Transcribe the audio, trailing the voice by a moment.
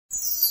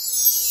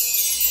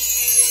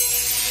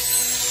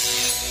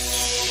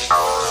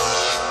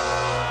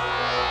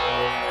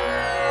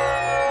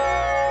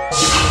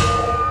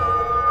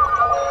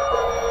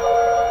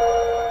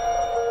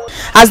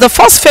As the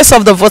first phase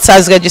of the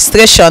voters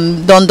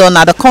registration done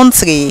at the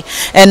country,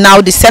 and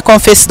now the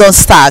second phase don't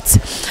start,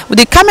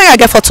 the camera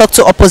get for talk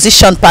to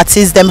opposition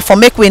parties them for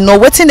make we know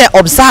wetin they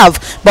observe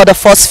but the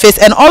first phase,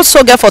 and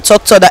also get for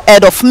talk to the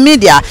head of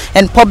media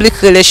and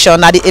public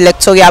relation at the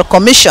electoral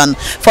commission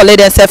for let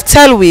themselves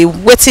tell we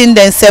wetin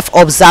themselves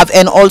observe,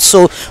 and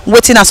also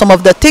wetin are some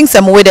of the things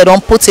them way they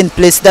don't put in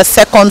place the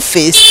second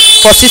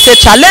phase for see say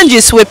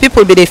challenges where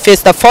people be they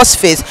face the first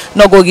phase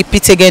no go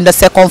repeat again the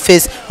second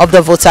phase of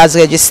the voters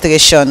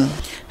registration.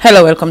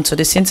 Hello, welcome to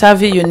this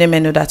interview. Your name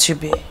and know that you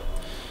be.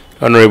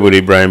 Honorable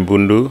Ibrahim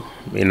Bundu,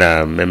 I'm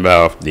a member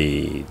of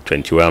the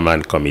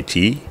 21-man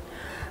committee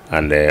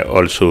and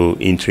also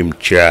interim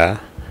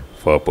chair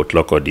for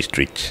Potloko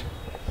district.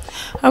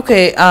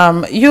 Okay,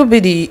 you be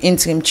the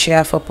interim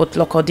chair for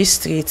Potloko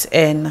district,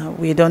 and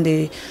we don't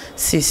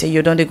see say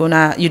you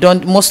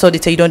don't most of the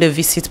time you don't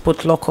visit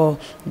Potloko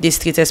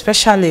district,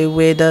 especially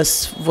where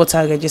this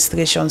voter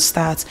registration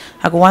starts.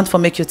 I go want to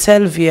make you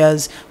tell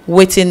viewers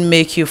waiting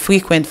make you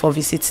frequent for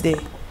visits there.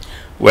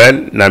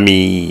 Well,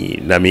 nami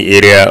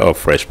area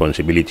of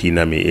responsibility,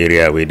 nami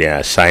area where they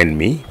assigned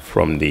me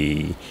from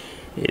the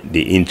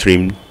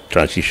interim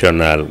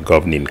transitional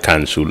governing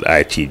council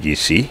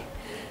ITGC,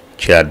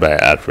 chaired by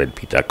Alfred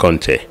Peter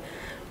Conte.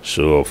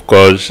 So of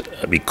course,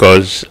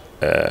 because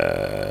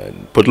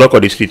Potloko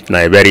district is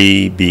a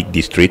very big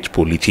district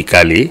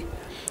politically,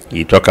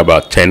 you talk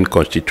about 10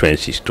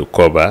 constituencies to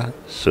cover,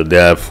 so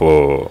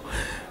therefore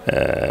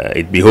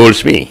it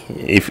beholds me,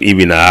 if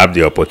even I have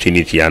the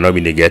opportunity, I'm not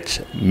going to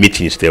get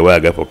meetings there where I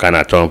get for can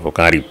attend, for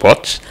can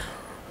reports,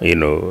 you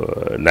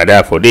know, not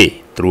there for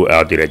day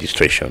throughout the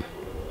registration.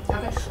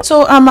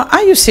 So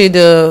how you say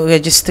the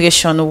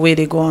registration where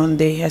they go on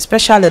there,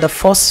 especially the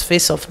first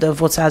phase of the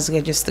voters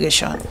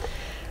registration?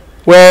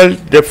 Well,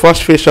 the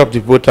first phase of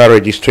the voter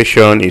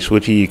registration is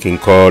what you can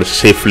call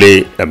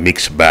safely a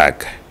mixed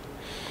bag,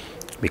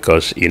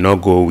 because you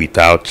not go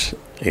without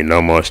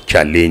enormous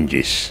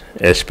challenges,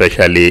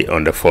 especially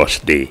on the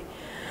first day,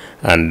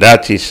 and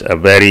that is a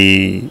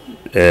very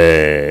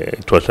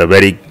it was a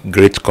very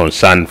great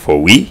concern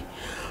for we.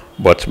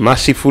 But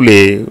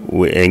mercifully,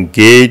 we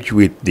engage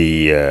with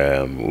the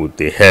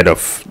head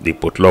of the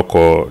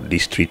Potloko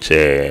district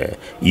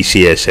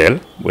ECSL,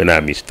 when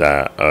I'm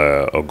Mr.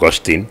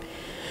 Augustine.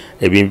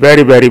 They've been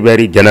very, very,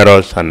 very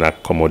generous and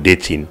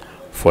accommodating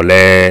for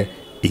the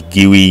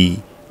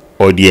Igiwi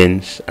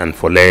audience and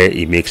for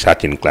he make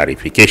certain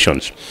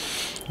clarifications.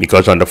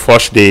 Because on the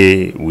first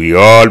day, we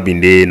all been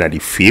there in the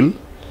field,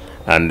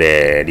 and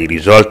the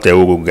result they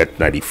will get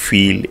na the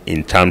field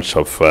in terms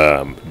of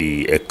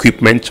the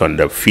equipment on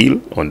the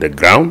field, on the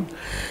ground,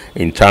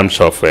 in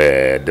terms of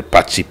the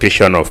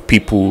participation of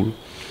people.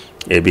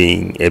 Have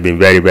been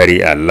very,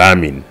 very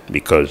alarming,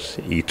 because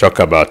you talk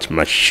about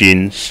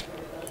machines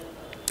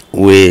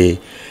where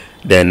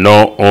they're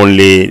not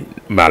only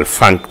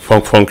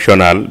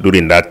functional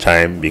during that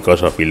time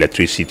because of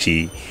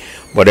electricity,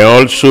 but they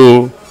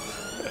also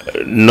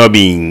not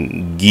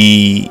being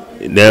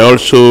they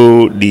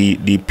also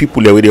the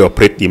people the way they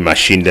operate the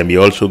machine, they may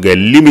also get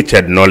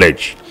limited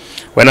knowledge.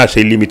 When I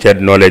say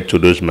limited knowledge to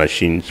those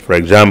machines, for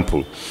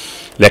example,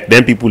 like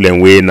them people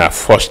and way na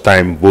first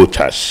time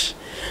voters,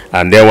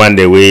 and then one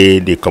the way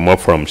they come up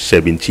from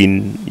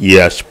 17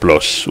 years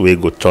plus, we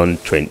go turn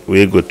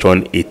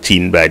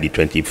 18 by the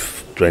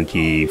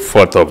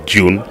 24th of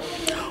June.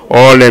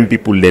 All them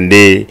people then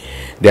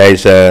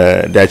there's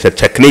a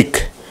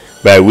technique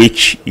by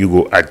which you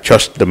go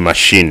adjust the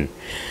machine.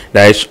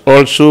 There is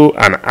also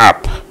an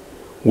app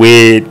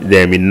where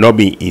they may not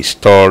be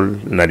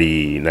installed na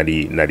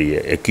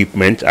the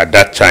equipment at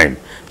that time,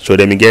 so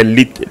they may get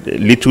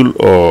little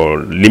or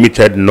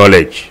limited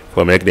knowledge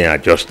for make them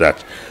adjust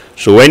that.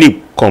 So when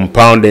you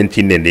compound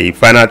anything, and they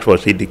find out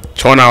was the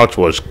turnout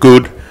was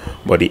good,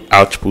 but the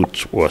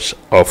output was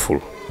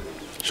awful.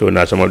 So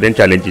now some of them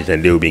challenges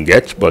and they will be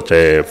get, but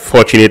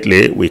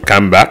fortunately we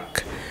come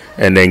back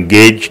and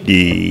engage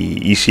the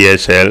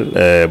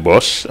ECSL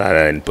boss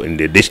in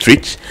the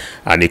district,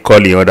 and he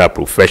call in other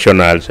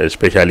professionals,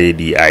 especially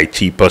the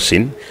IT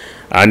person,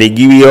 and he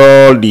give you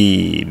all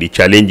the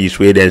challenges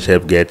where they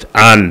themselves get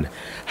and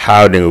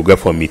how they will go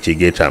for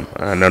mitigate them.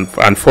 And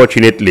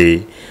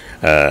unfortunately,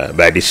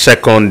 by the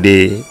second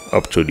day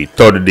up to the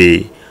third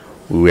day,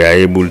 we were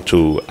able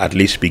to at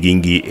least begin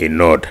give a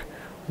nod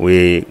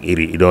where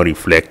it don't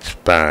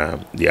reflect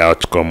the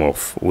outcome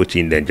of what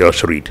in they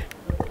just read.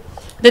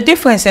 The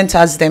different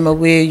centers them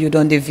where you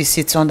don't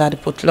visit under the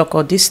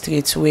Potloko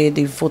district where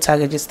the voter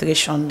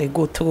registration they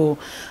go through,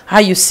 how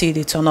you see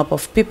the turn up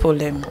of people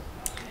them?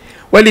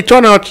 Well, the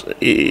turnout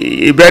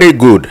very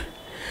good.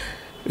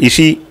 You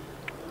see,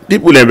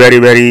 people are very,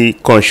 very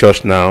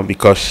conscious now,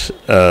 because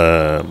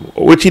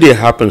what did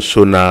happen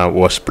so now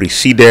was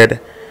preceded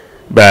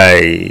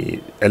by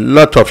a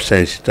lot of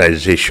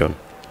sensitization,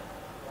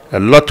 a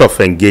lot of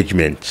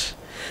engagement.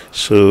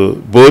 So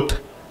both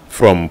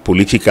from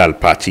political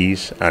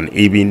parties and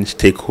even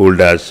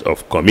stakeholders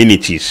of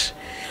communities,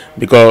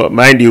 because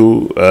mind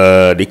you,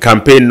 the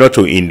campaign not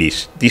to in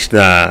this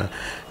now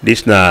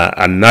This na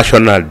a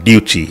national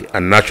duty, a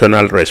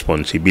national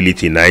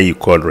responsibility. Now you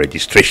call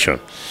registration.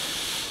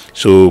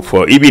 So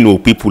for even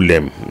with people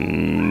them,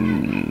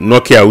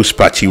 no care whose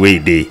party way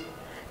they,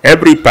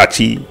 every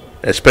party,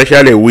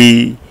 especially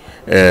we,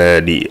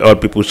 the All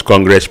People's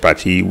Congress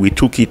Party, we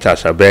took it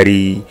as a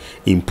very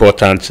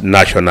important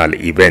national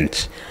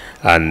event,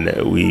 and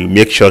we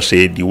make sure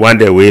say the one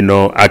that we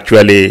know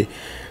actually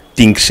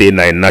think say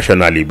na a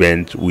national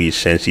event, we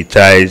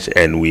sensitize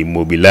and we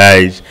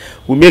mobilize.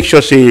 We make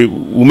sure say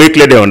we make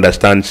let them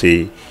understand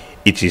say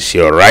it is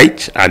your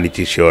right and it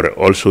is your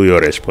also your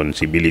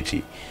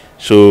responsibility.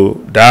 So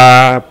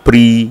that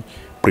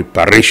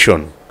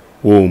preparation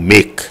will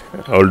make,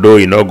 although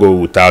you not go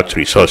without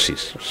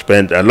resources,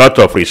 spend a lot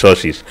of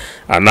resources,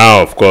 and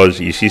now of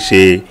course you see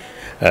say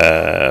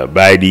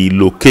by the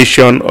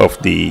location of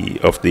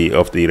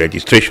the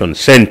registration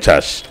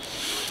centers,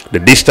 the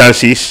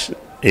distances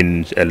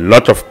in a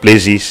lot of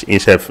places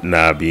itself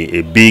now be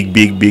a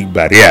big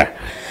barrier,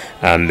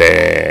 and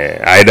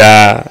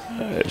either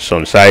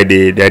some side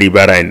the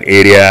river and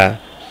area,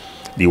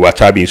 the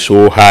water being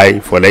so high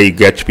for let you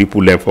get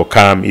people there for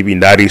come, even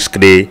that risk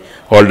they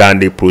all down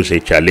they pose a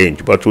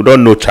challenge, but we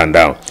don't know turn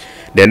down.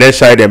 The next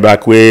side and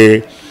back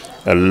way,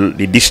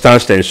 the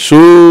distance then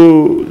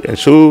so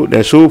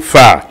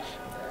far.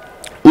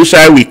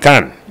 Usai we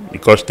can,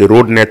 because the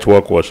road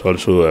network was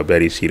also a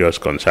very serious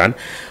concern.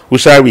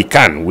 Usai we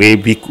can way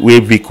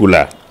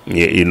vehicular,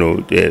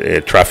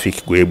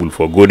 traffic go able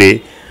for go there.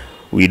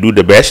 We do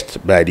the best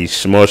by the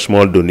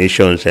small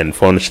donations and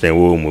funds that we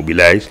will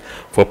mobilize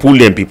for pull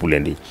them people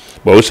in it.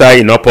 But also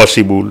it's not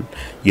possible.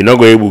 You're not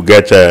going to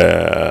get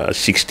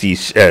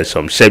 60s,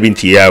 some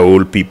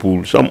 70-year-old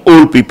people, some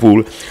old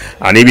people,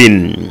 and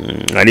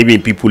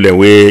even people that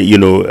way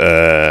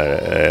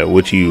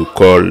what you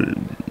call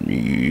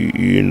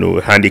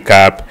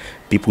handicap,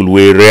 people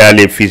who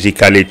rarely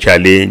physically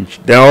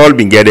challenged. They all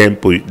been getting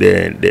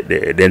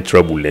then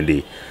trouble in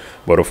the.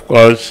 But of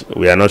course,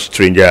 we are not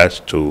strangers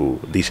to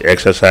this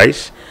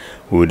exercise.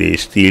 We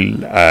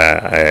still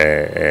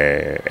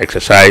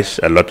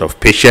exercise a lot of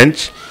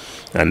patience,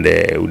 and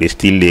we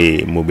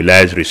still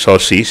mobilize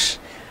resources,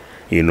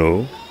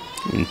 in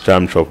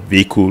terms of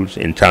vehicles,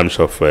 in terms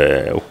of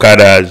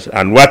okadas,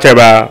 and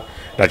whatever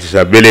that is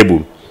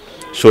available,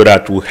 so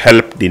that we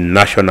help the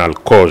national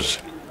cause.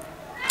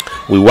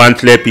 We want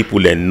to let people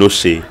know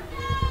say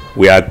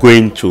we are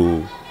going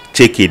to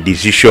take a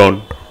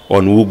decision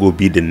on who will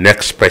be the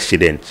next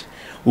president,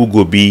 who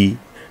will be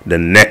the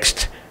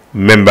next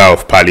member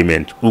of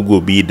parliament, who will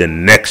be the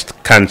next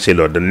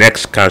councillor, the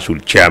next council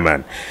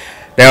chairman.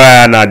 There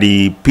are now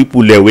the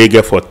people that we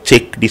get for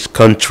take this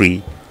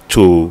country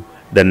to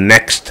the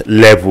next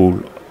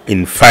level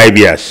in 5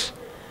 years.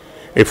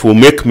 If we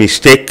make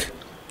mistake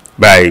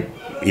by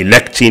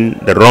electing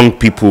the wrong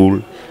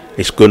people,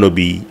 it's going to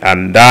be,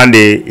 and then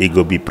it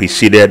will be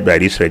preceded by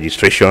this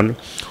registration.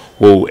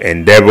 We'll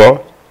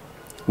endeavor.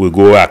 We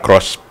go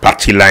across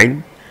party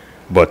line,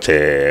 but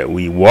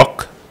we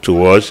work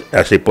towards,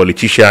 as a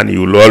politician,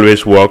 you will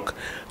always work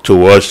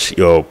towards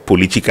your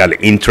political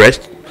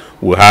interest.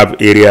 We have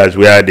areas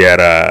where there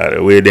are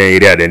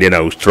then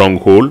a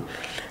stronghold.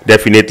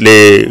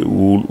 Definitely,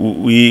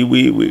 we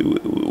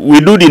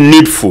do the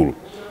needful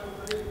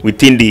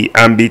within the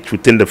ambit,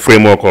 within the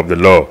framework of the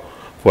law,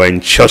 for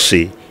ensure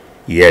say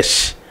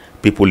yes,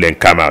 people then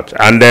come out.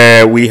 And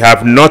we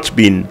have not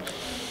been.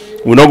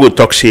 We're not going to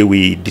talk say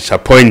we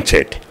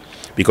disappointed,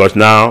 because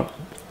now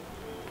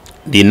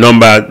the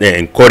number they're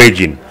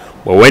encouraging.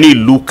 But when you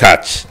look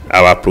at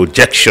our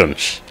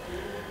projections,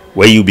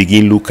 where you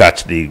begin look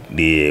at the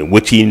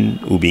voting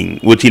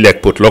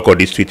like Port Local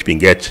district been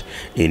get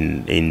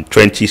in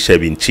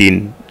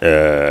 2017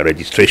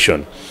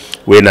 registration,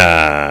 when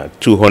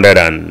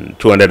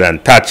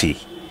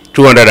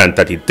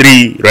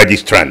 233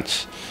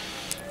 registrants,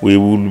 we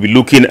will be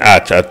looking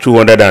at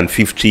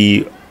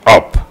 250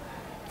 up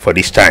for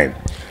this time.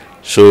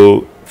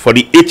 So for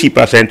the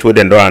 80% we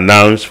then don't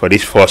announce for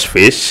this first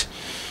phase,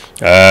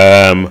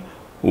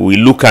 we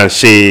look and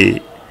say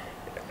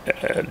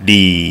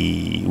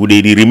the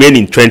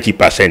remaining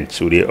 20%.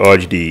 So they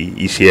urge the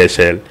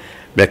ECSL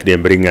make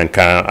them bring and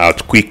come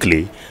out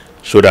quickly,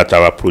 so that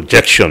our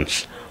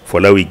projections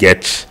for that we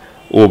get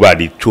over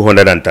the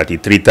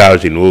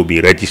 233,000 will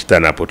be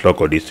registered in Port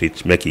Local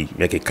districts, make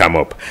it come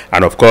up.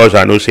 And of course,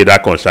 I know say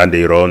that concern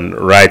they run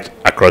right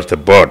across the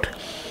board.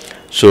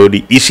 So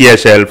the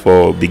ECSL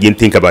for begin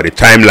think about the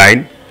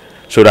timeline,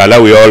 so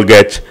that we all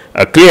get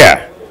a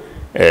clear,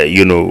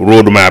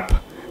 roadmap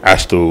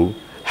as to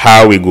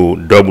how we go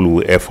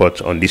double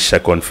effort on this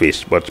second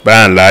phase. But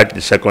by and large,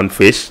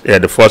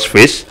 the first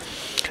phase,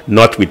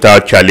 not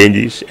without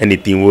challenges.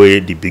 Anything where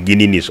the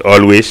beginning is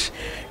always,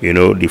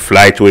 the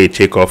flight where you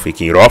take off, it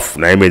can rough.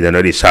 Now, they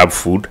know they serve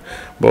food,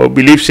 but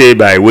believe say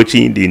by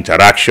waiting the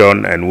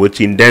interaction and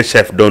waiting, then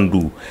self don't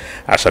do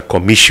as a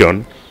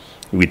commission,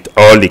 with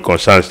all the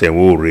concerns they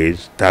will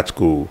raise, that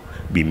could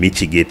be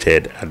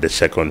mitigated at the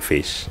second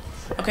phase.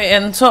 Okay,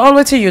 and so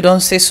already you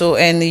don't say so,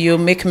 and you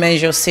make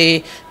measures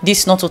say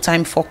this not a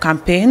time for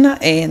campaign,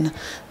 and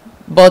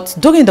But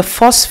during the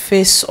first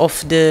phase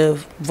of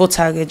the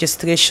voter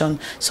registration,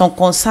 some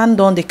concern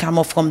don dey come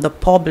up from the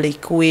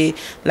public way,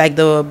 like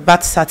the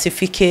birth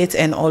certificate,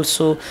 and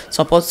also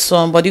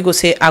somebody go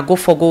say, I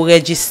go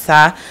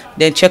register,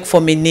 then check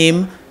for my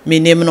name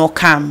no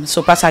come.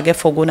 So pass I get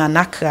for go na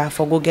Nakra,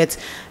 for go get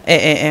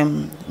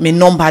my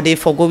number there,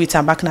 for go with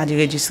am back na the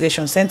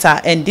registration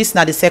center. And this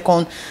na the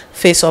second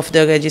phase of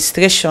the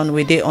registration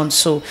we dey on.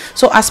 So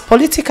as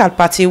political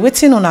party,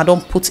 wetin una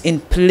don put in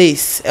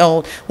place,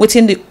 or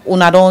wetin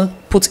una don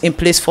put in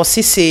place for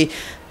say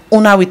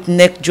una with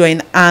neck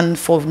join and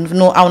for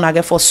know how una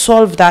get for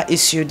solve that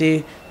issue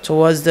dey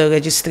towards the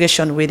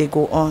registration where they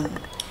go on?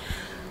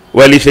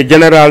 Well, it's a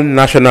general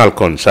national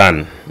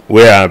concern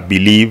where I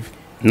believe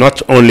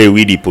not only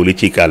with the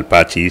political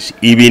parties,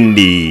 even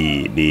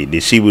the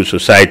civil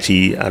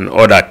society and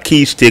other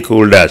key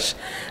stakeholders,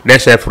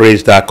 let's have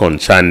raised that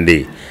concern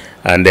there.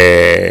 And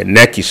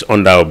NEC is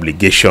under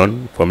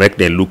obligation for make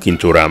them look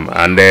into them.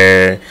 And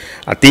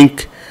I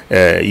think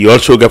you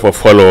also get a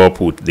follow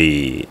up with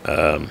the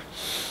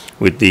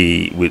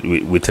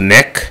with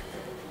NEC,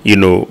 you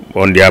know,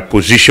 on their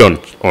position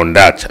on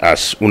that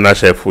as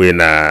UNICEF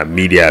when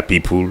media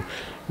people,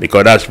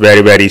 because that's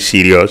very, very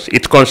serious.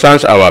 It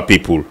concerns our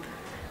people.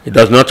 It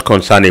does not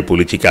concern a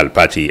political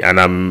party, and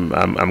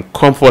I'm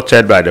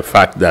comforted by the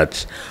fact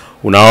that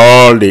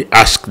all they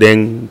ask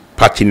them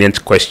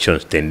pertinent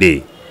questions. Then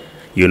they,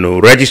 you know,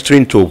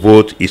 registering to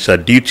vote is a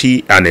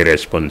duty and a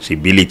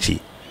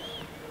responsibility,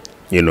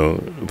 you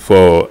know,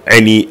 for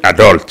any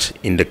adult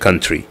in the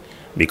country,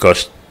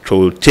 because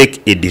to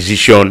take a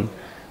decision,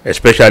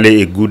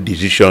 especially a good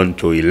decision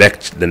to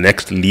elect the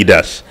next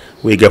leaders,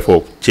 we get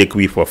for take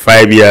we for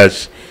 5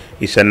 years.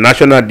 It's a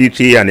national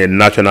duty and a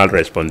national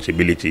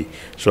responsibility.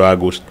 So I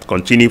go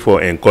continue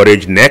for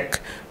encourage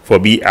NEC for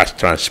be as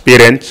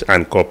transparent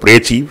and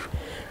cooperative.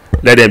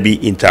 Let them be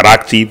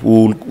interactive.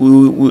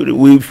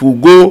 If we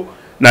go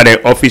now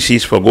the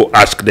offices for go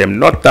ask them,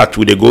 not that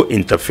would they go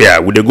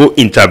interfere, would they go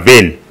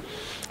intervene?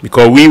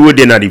 Because we would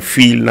in the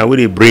field now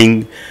we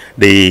bring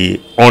the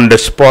on the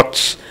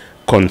spot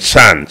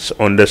concerns,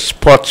 on the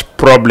spot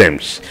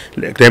problems.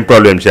 Like them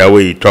problems here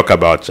we talk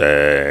about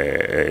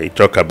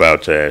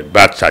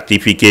birth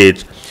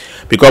certificate.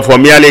 Because for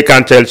me, I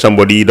can't tell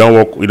somebody you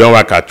don't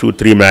work at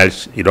 2-3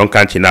 miles, you don't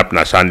can't chin up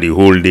na sand the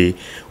whole day.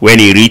 When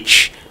you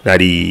reach na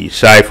the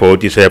side for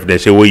OTSF, they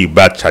say, well, you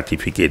birth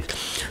certificate.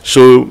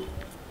 So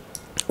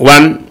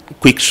one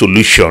quick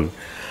solution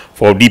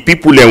for the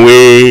people and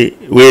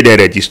where the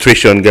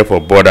registration get for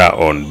border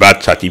on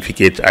birth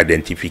certificate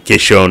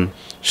identification,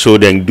 so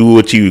then do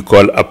what you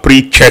call a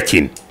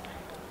pre-checking.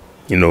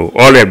 You know,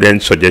 all of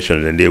them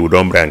suggestions, and they would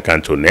bring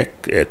to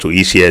NEC to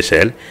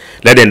ECSL.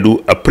 Let them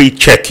do a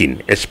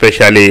pre-checking,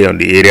 especially on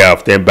the area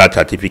of them birth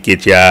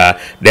certificate, their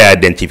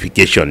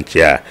identification,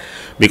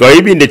 because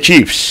even the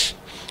chiefs,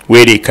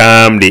 where they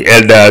come, the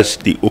elders,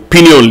 the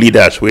opinion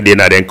leaders, where they in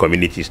them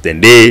communities,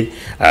 then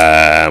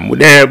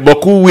they're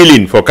beaucoup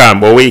willing for come,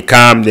 but we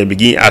come, they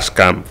begin ask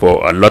them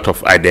for a lot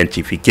of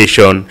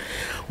identification.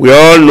 We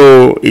all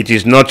know it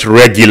is not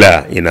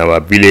regular in our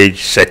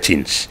village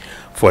settings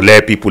for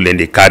lay people and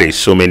they carry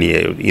so many,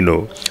 you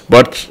know.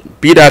 But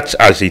be that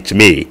as it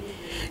may,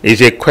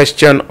 it's a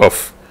question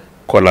of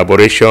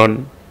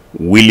collaboration,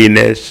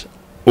 willingness,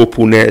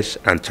 openness,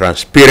 and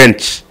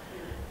transparent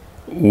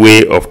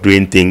way of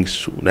doing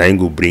things. Now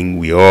will bring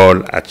we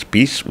all at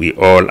peace, we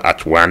all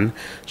at one,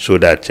 so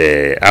that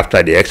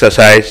after the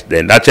exercise,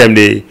 then that time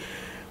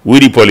we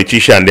the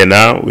politician, then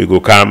now we go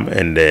come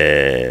and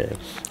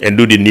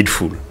do the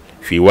needful.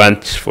 If you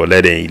want for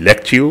let them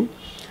elect you,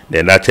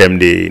 then that time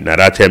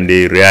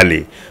they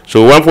really.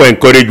 So one for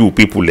encourage you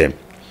people them.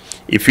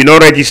 If you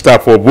not register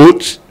for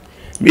vote,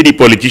 be the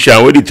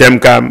politician when the time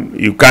come,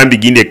 you can't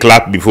begin the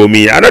clap before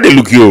me. I don't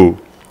look you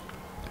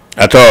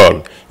at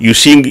all. You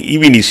sing,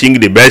 even you sing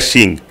the best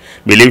sing.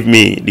 Believe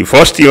me, the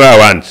first thing I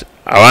want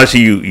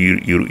see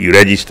you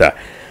register.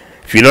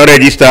 If you not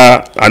register,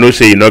 I know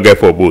say you not get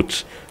for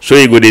votes. So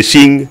you go they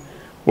sing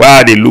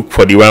while they look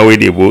for the one way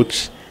they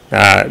vote.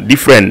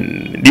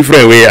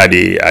 Different way are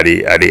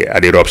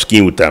they rub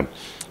skin with them.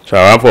 So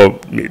I want for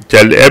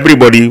tell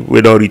everybody we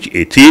don't reach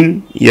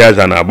 18 years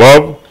and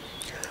above,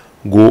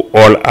 go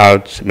all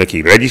out, make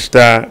it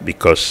register,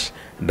 because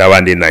that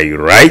one day now you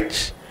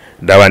right,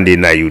 that one day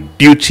now you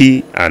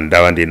duty, and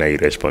that one day now your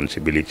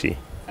responsibility.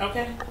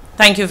 Okay.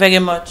 Thank you very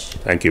much.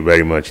 Thank you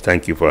very much.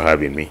 Thank you for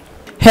having me.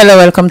 Hello,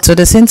 welcome to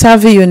this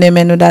interview. Your name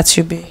and who that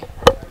you be?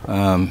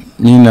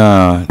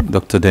 Nina,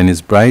 Dr.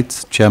 Dennis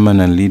Bright,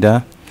 Chairman and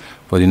Leader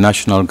for the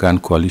National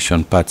Grand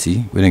Coalition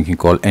Party, we can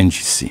call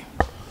NGC.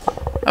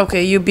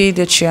 Okay, you be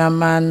the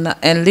Chairman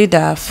and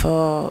Leader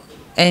for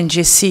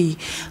NGC.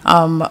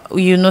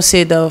 You know,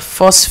 say the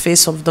first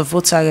phase of the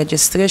voter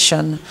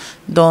registration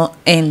don't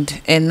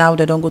end, and now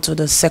they don't go to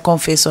the second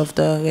phase of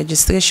the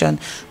registration.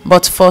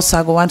 But first,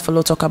 I go on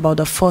to talk about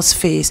the first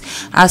phase.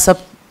 As a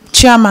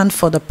chairman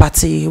for the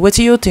party, what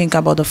do you think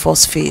about the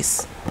first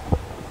phase?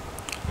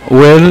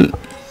 Well,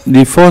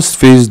 the first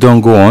phase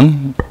don't go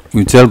on.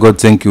 We tell God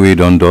thank you, we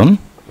don't done.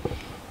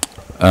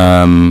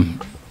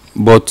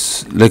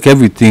 but like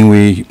everything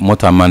we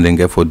motorman then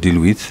get for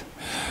deal with,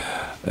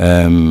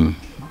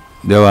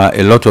 there were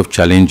a lot of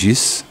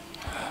challenges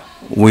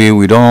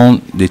we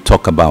don't they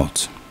talk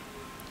about.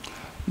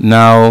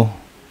 Now,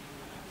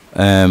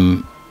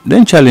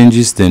 then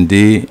challenges then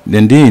they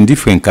in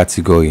different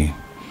category.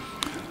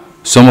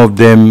 Some of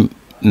them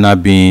now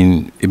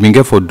been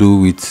get for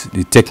do with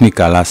the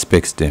technical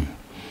aspects them.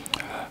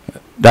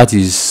 That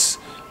is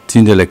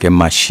things like a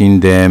machine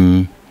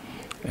them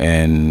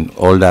and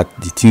all that,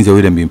 the things that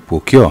we them been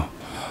procure,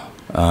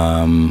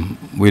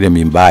 we them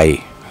been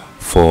buy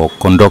for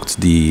conduct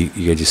the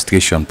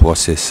registration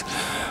process.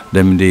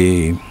 Them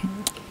they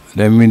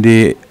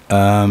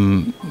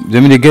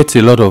get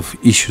a lot of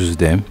issues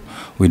them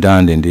with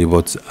that and they,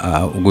 but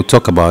we'll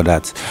talk about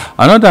that.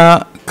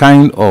 Another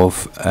kind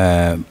of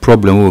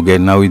problem we'll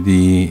get now with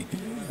the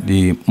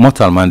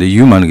mortal man, the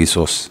human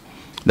resource,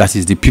 that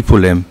is the people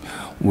them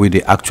where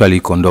they actually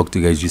conduct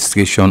the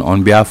registration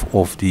on behalf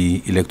of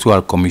the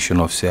Electoral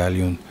Commission of Sierra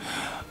Leone.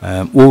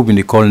 We've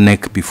been called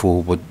NEC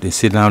before, but they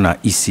say now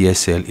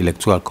ECSL,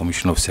 Electoral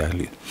Commission of Sierra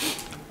Leone.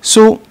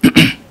 So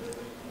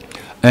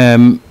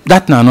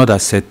that now another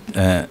set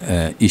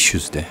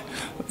issues there.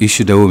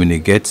 Issue that we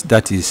get,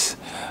 that is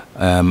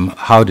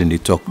how then they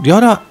talk. The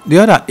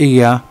other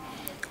area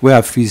where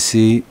I feel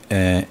see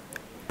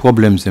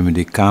problems when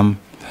they come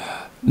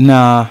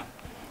now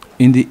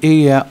in the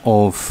area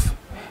of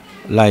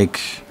like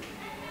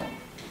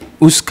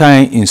whose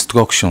kind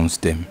instructions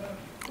them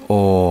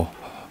or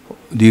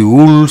the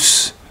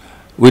rules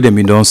where them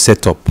don't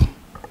set up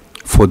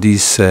for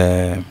this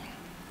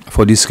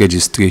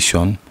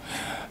registration,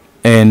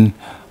 and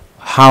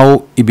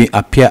how it be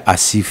appear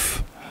as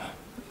if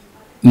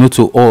not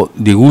to all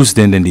the rules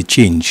then they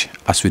change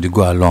as we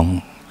go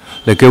along.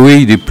 Like the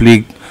way they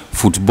play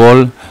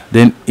football,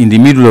 then in the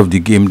middle of the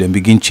game then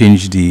begin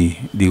change the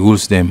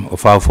rules them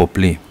of how for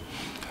play.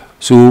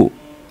 So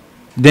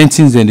then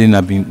things then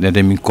have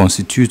been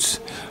constitute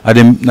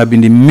have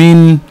been the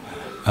main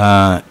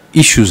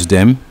issues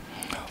them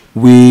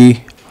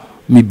we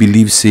me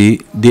believe say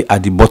they are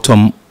the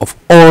bottom of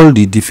all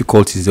the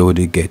difficulties that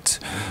they get.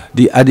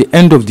 At the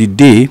end of the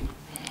day,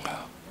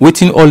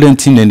 waiting all them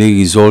things and they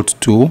result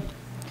to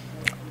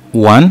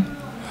one,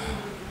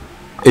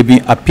 it be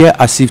appear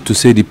as if to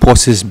say the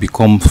process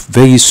become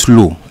very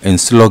slow and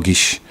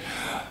sluggish.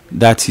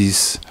 That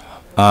is,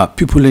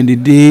 people in the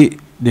day,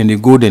 then they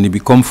go, then they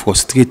become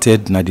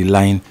frustrated na the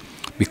line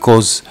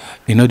because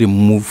they know they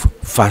move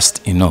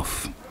fast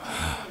enough.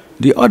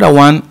 The other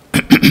one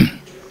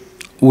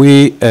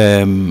we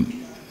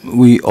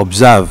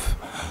observe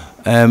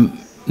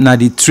na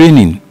the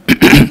training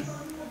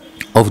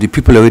of the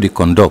people that they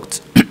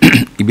conduct.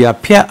 It be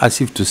appear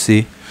as if to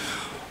say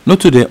not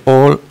to they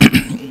all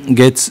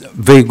get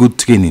very good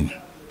training,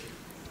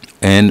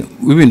 and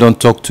we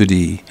don't talk to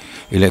the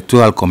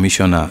Electoral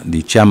Commissioner,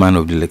 the chairman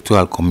of the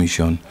Electoral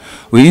Commission.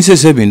 We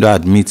instead don't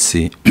admit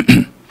say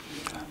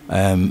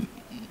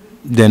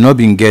they not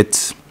been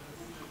get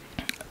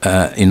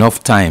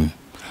enough time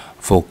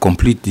for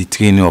complete the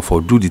training or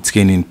for do the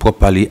training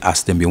properly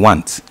as them be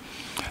want,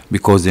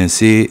 because then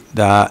say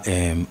that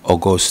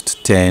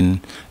August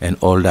 10 and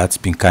all that's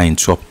been kind of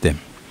interrupt them.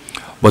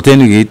 But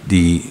anyway,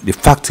 the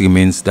fact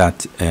remains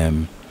that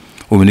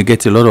we're going to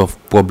get a lot of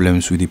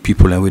problems with the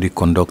people and with the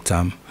conduct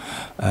them.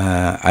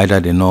 Either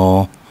they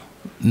know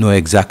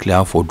exactly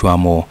how for do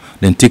them, or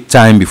then take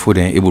time before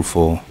they're able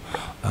for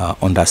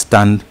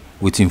understand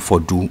waiting for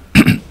do,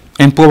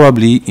 and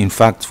probably in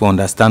fact for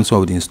understand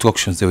some of the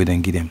instructions that we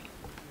then give them.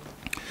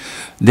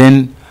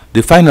 Then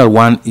the final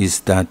one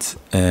is that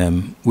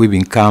we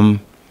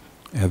become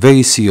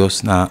very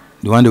serious now.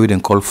 The one that we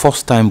then call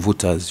first-time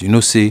voters. You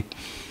know, say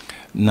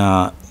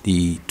now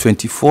the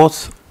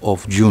 24th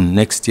of June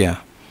next year,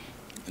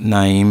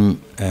 now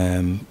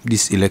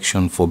this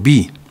election for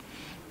B,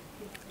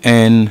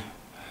 and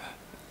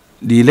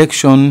the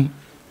election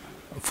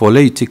for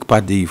let you take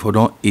part the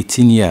for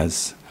 18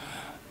 years,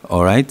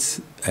 all right,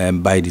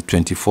 by the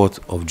 24th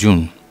of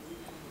June.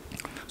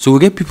 So we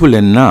get people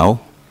in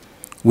now.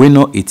 We're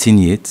not 18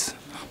 yet,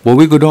 but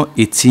we go down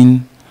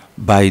 18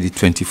 by the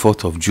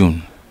 24th of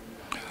June.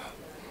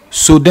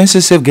 So then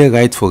CSF get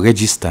right for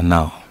register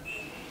now.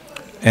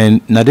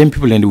 And now then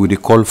people in what they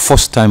call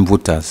first-time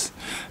voters.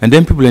 And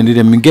then people in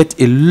them get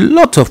a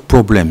lot of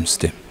problems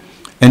there.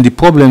 And the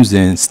problems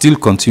then still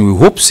continue. We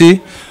hope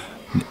say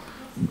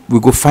we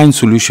go find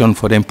solution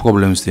for them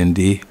problems then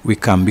we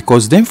can.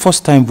 Because them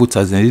first-time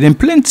voters then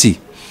plenty.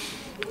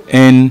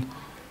 And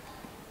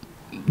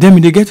then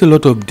they get a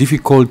lot of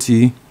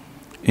difficulty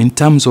in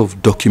terms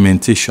of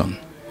documentation.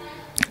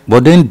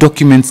 But then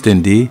documents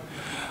then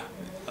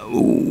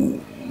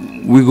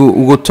we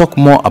go talk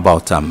more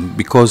about them,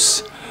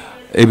 because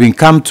it been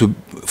come to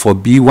for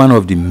be one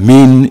of the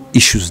main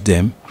issues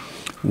them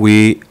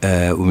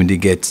when they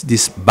get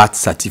this birth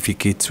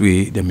certificate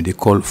they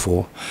call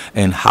for,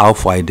 and how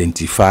for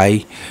identify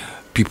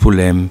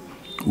people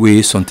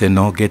we something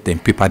not get them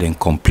paper then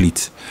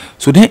complete.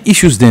 So then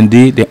issues then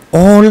they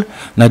all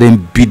now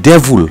then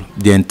bedevil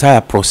the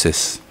entire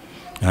process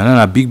And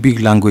a big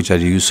language that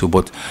they use so,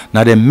 but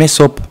now they mess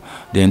up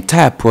the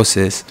entire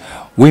process.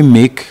 We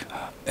make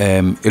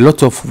a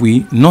lot of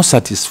we not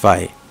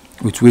satisfied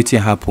with what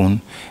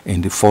happen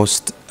in the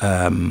first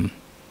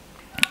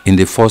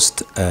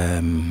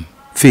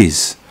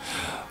phase.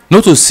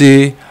 Not to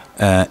say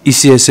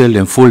ECSL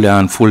and fold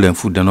and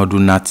food, they not do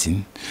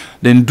nothing.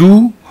 Then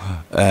do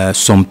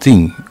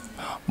something,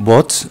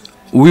 but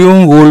we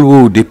own role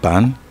will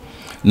depend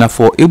now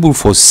for able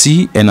for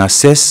see and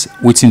assess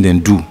what them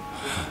do.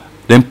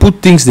 Then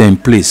put things there in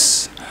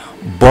place,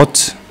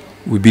 but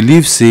we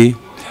believe say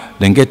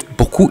then get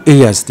beaucoup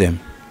areas them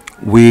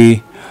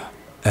we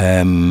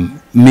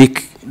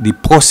make the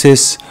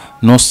process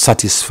not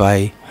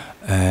satisfy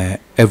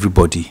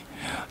everybody.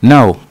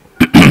 Now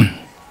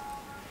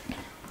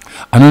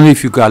I don't know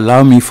if you could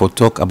allow me for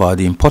talk about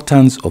the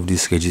importance of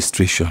this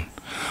registration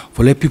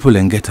for let people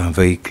and get them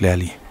very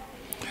clearly.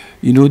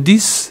 You know,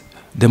 this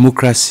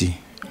democracy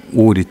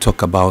what they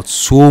talk about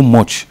so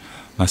much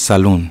na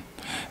salon,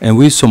 and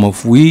we some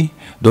of we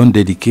don't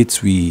dedicate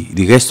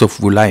the rest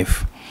of our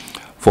life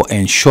for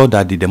ensure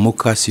that the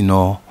democracy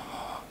no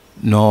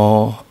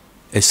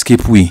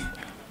escape we.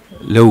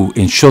 Let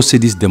ensure say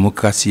this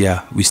democracy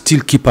we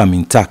still keep them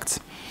intact.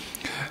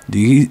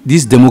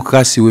 This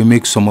democracy will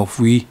make some of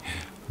we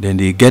then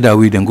they get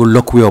away, then go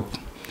lock we up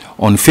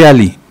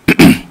unfairly.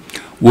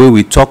 Where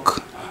we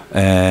talk,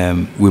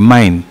 we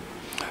mind.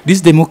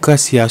 This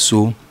democracy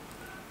also,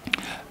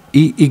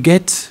 it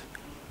get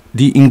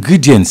the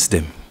ingredients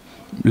them.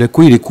 Like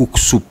when they cook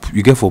soup,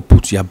 you get for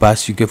put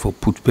yabas, you get for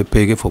put pepper,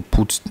 you get for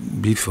put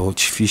beef or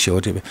fish or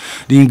whatever.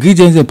 The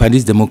ingredients in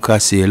this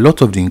democracy, a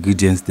lot of the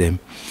ingredients them,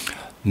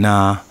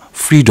 now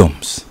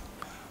freedoms,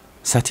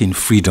 certain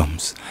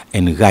freedoms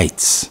and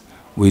rights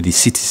where the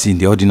citizen,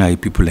 the ordinary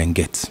people can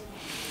get.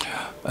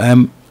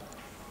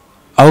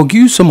 I'll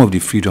give you some of the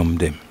freedom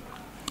them.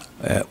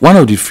 One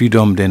of the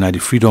freedom then are the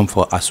freedom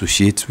for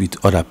associate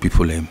with other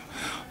people.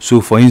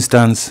 So for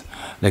instance,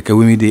 like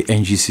when we the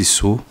NGC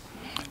so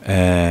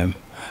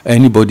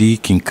anybody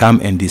can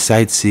come and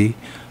decide say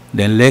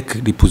then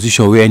like the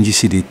position where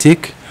NGC they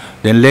take,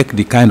 then like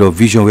the kind of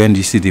vision where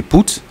NGC they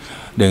put,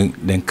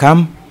 then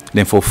come,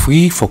 then for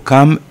free for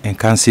come and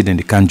can say then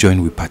they can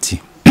join with party.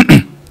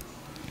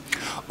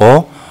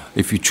 Or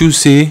if you choose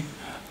say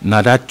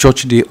another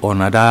church day or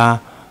another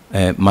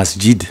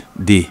masjid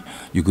day,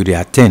 you go there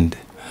attend.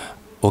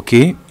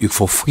 Okay, you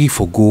for free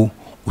for go,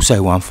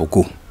 who want for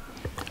go.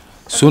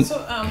 So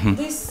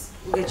this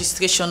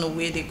registration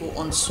where they go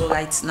on so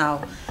right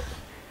now,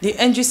 the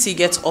NGC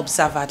gets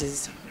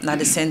observers now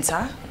the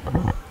center.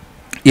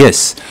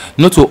 Yes,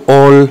 not to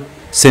all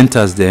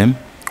centers them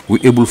we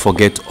able to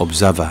get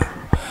observer.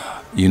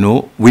 You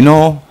know, we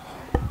know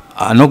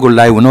I'm not gonna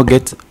lie, we not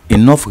get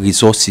enough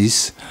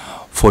resources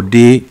for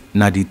the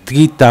now the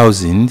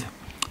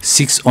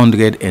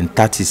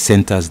 3,630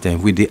 centers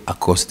then we dey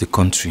across the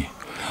country.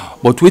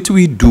 But what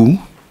we do,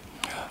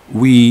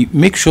 we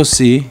make sure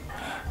say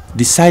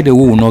decide we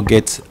will not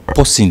get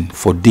person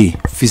for day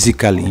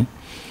physically.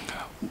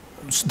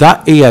 So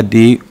that area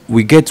day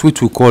we get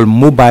what we call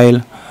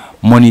mobile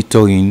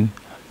monitoring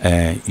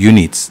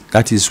units.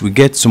 That is, we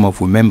get some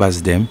of our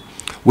members them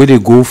where they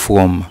go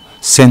from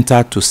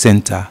center to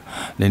center,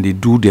 then they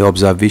do the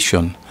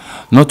observation.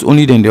 Not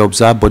only then they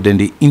observe, but then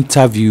they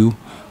interview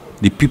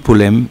the people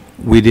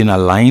within a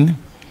line.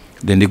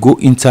 Then they go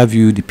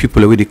interview the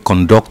people where they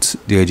conduct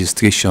the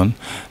registration.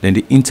 Then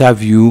they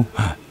interview.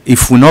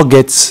 If we not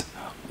get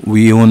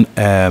we own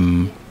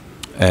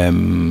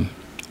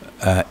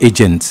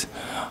agent,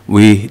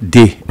 we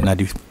dey na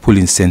the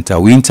polling center.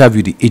 We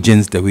interview the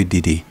agents that we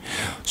did.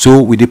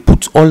 So we they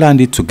put all and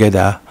it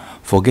together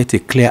for get a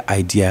clear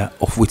idea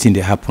of what in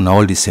they happen at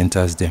all the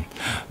centers them.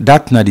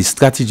 That na the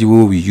strategy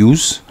we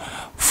use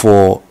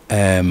for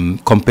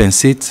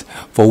compensate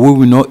for where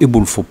we not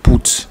able for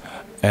put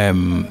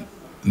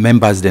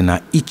members then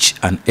at each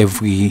and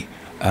every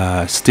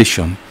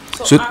station.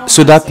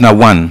 So that now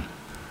one.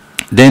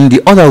 Then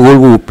the other role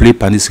we will play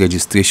in this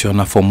registration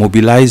are for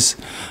mobilize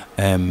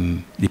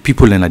the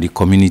people and the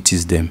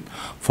communities them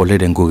for let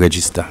them go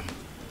register.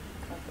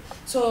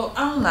 So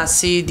I wanna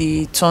see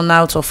the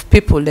turnout of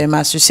people them,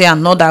 as you say,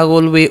 another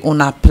role we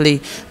wanna play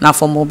now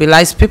for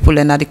mobilize people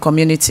and the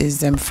communities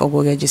them for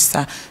go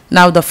register.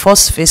 Now the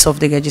first phase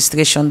of the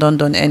registration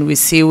done and we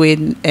see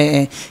when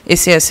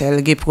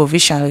ECSL give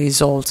provisional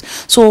results.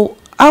 So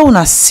I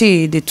wanna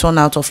see the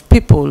turnout of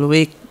people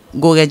we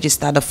go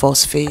register the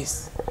first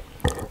phase.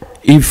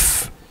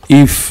 If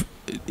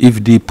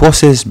the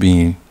process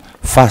being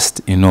fast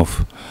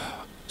enough,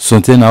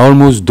 something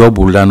almost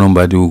double that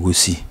number they will go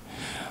see.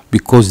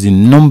 Because the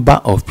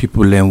number of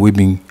people we've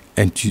been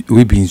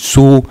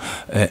so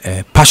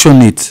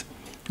passionate,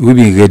 we've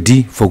been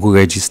ready for go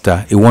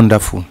register, a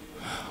wonderful.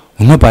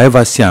 We never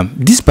ever see them.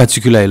 This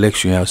particular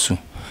election also,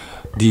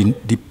 the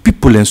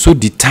people are so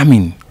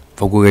determined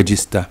for go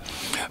register.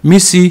 Me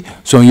see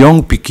some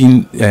young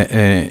picking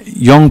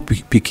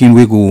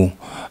we go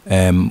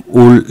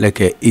all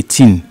like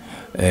 18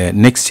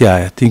 next year.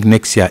 I think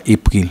next year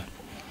April.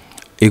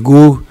 They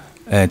go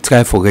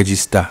try for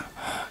register.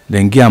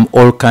 then give them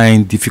all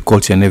kind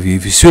difficulty and everything.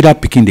 If you see that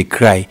pikin dey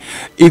cry,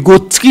 e go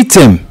treat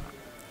them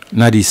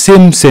na the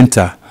same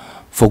center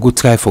for go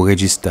try for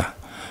register.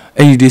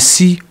 And you dey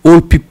see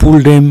old people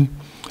them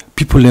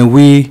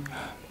wey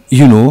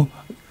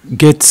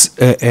get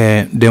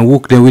them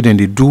work them way then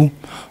they do.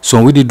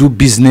 Some way they do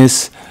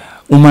business,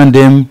 woman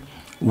them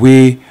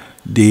way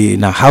they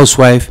na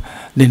housewife,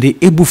 then they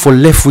able for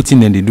left footing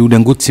then they do,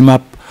 then go team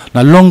up.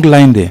 Now long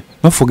line there.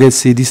 Don't forget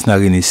say this na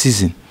rainy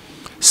season.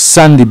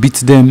 Sun they beat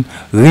them,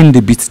 rain they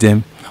beat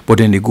them, but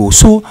then they go.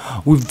 So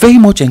we're very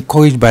much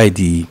encouraged by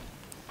the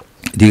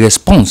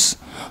response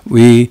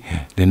we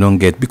they don't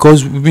get,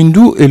 because we've been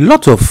do a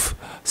lot of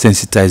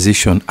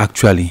sensitization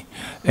actually,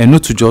 and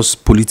not to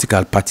just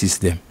political parties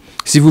them.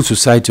 Civil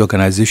society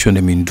organization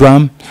them in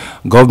Drum,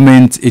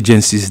 government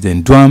agencies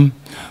then Drum.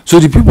 So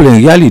the people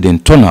in really then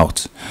turn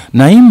out.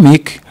 Now he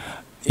make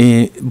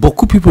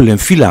beaucoup people then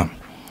feel am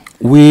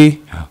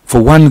we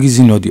for one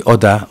reason or the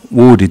other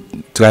what they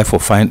try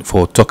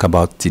for talk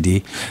about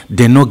today,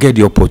 they not get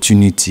the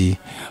opportunity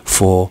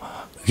for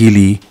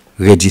really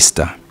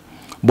register.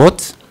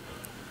 But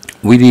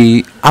with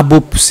the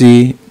ABOP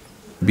say,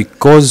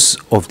 because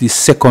of this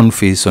second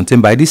phase,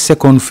 something by this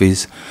second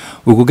phase,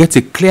 we will get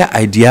a clear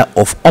idea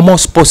of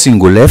almost person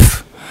go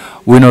left,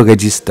 we not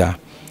register,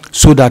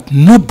 so that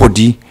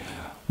nobody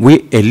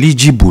we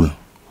eligible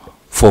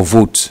for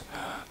vote,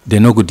 they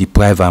not go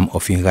deprive them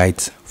of in right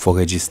for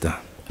register.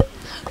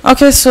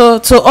 Okay, so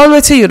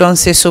already you don't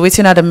say so.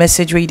 Waiting at the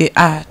message where they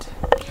add.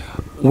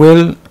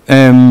 Well,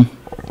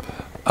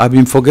 I've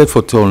been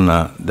forgetful told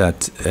now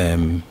that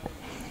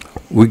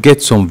we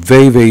get some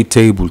very, very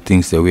terrible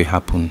things that will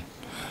happen.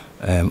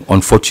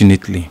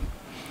 Unfortunately,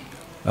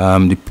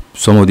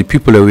 some of the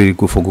people that will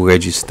go for go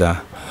register,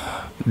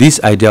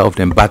 this idea of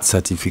them birth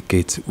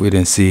certificate, we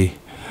then say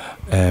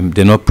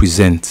they not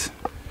present.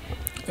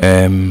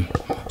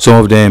 Some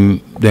of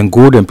them then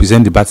go and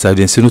present the birth certificate,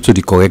 then send to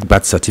the correct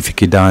birth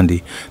certificate down there.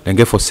 Then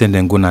get for send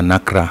and go na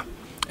NACRA,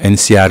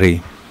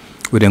 NCRA.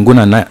 We then go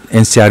na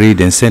NCRA,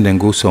 then send and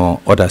go some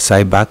other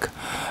side back,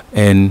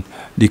 and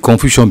the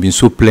confusion been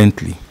so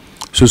plenty.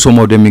 So some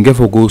of them get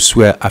for go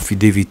swear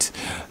affidavit.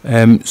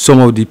 Some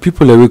of the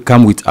people that will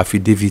come with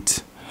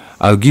affidavit,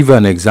 I'll give you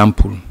an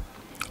example.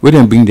 When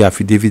they bring the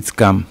affidavits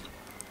come,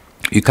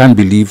 you can't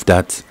believe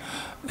that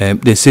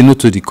they say no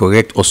to the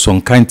correct or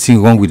some kind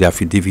thing wrong with the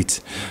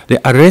affidavit. They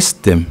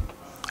arrest them.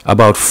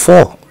 About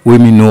 4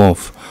 women know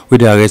of where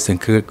they arrest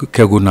and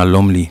carry na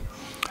Lumley.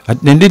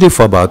 Then they did it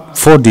for about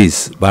 4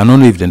 days, but I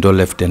don't know if they don't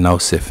left, they're now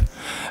safe.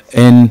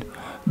 And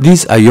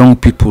these are young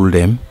people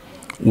them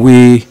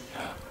we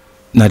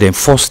now their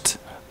first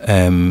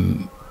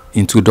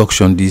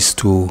introduction this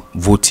to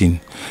voting,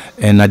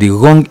 and now the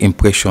wrong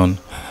impression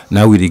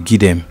now we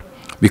give them,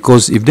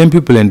 because if them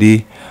people and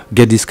they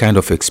get this kind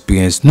of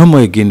experience no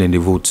more again than they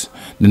vote,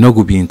 they're not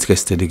going to be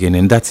interested again,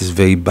 and that is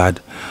very bad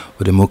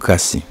for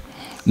democracy.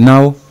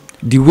 Now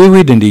the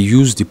way then they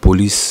use the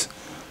police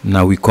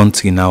now we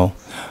country now,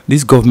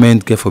 this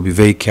government get to be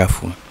very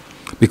careful,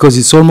 because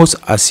it's almost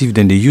as if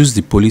then they use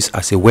the police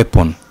as a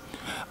weapon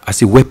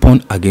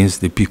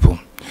against the people.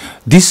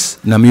 This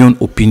na my own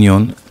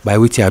opinion, by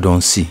which I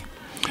don't see.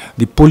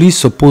 The police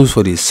supposed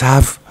for they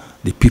serve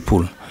the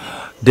people.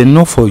 They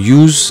not for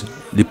use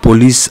the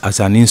police as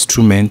an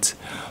instrument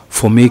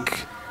for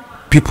make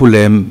people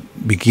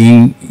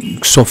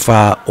begin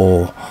suffer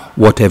or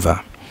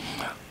whatever.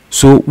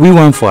 So we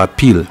want for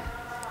appeal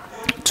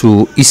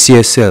to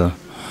ECSL.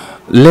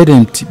 Let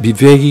them be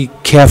very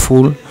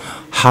careful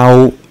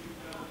how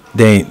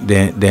they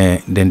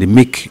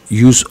make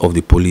use of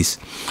the police.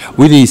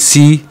 We they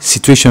see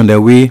situation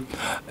that way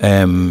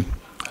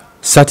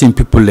certain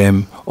people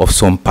of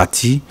some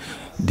party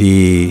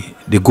they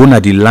go na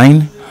the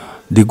line,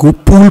 they go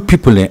pull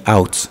people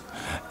out,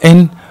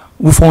 and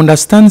we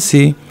understand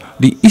say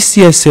the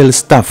ECSL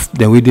staff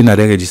then within the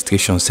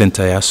registration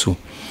center also,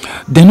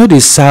 they know they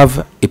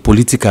serve a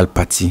political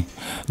party,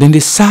 then they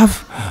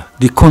serve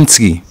the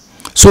country.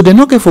 So they're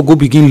not going to go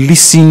begin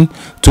listen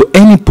to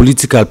any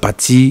political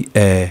party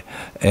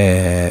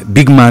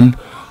big man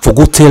for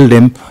go tell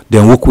them,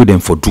 then work with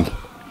them for do.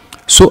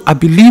 So I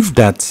believe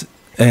that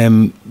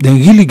they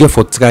really get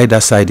for try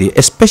that side,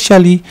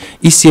 especially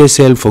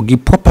ECSL for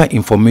give proper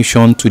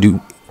information to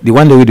the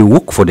one that will they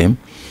work for them,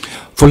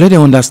 for let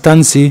them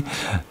understand say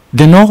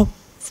they not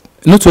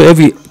to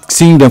every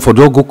seeing them for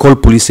go call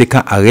police they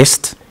can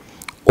arrest,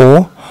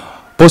 or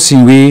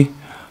person way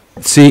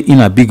say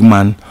in a big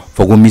man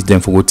for go meet them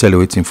for go tell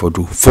waiting for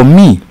do. For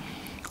me,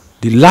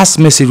 the last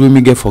message we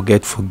may get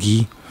forget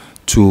forgive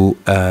to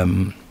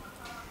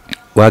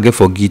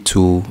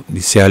to the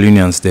Sierra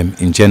Leoneans them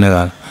in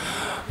general,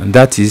 and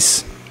that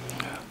is,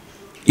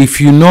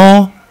 if you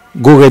know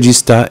go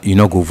register, you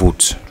know go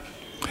vote,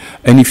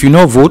 and if you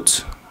know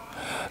vote,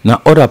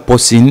 now other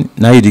person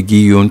now you give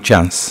your own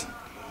chance.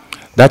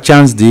 That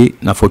chance they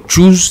now for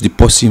choose the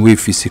person we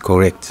feel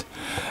correct,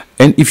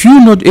 and if you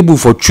not able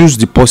for choose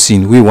the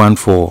person we want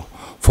for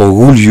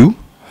rule you,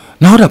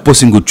 now that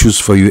person go choose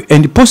for you,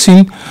 and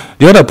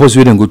the other person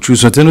will then go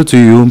choose something to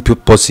your own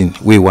person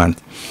we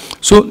want.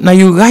 So now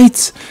you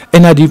write,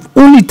 and at the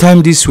only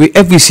time this way,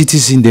 every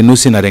citizen they know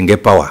say na dem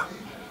get power.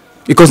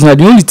 Because now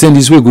the only thing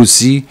this way go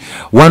see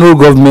one whole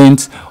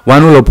government,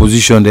 one whole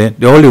opposition there,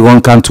 they only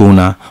run can to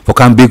una for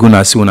can beg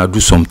una see una do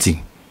something.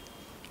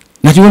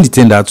 Now the only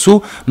thing that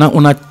so now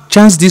una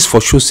chance this for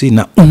sure say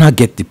now una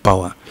get the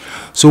power.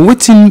 So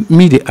waiting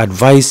me the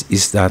advice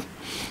is that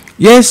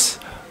yes,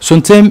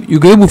 sometimes you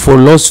go able for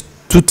lost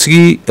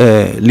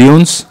 2-3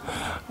 leons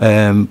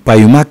per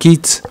your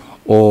market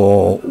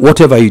or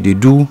whatever you they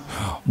do,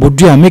 but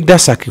do you make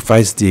that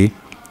sacrifice day?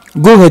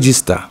 Go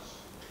register.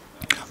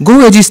 Go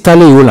register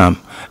le yolam.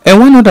 And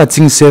one other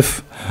thing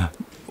self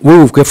we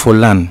will get for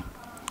land.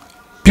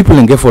 People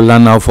in get for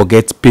land now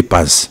forget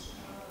papers,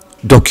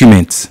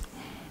 documents.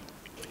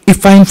 If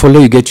fine for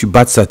let you get your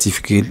birth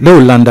certificate, let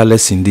you land a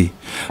lesson day.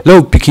 Let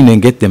you pick in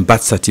and get them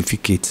birth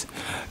certificate.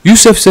 You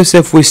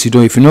self waste you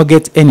don't. If you not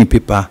get any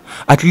paper,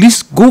 at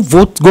least go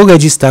vote, go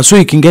register so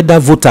you can get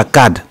that voter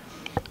card.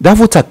 That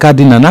voter card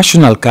in a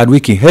national card we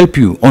can help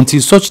you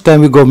until such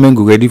time we government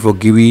go ready for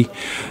give you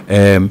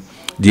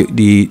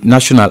the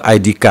national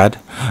ID card.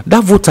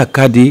 That voter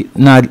card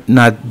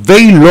na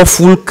very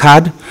lawful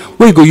card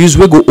where you go use,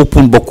 we go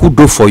open boku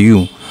door for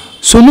you.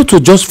 So not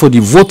to just for the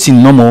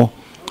voting normal,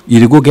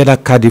 you go get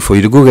that card for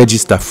you to go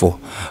register for.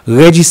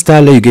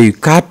 Register, let you get your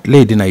card,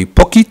 lay it in your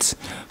pocket,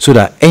 so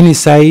that any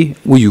side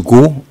where you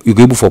go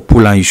able for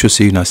pull and you should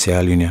say you're not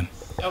Sierra Leonean.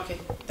 Okay.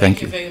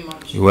 Thank you very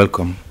much. You're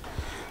welcome.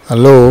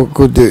 Hello,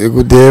 good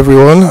day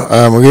everyone.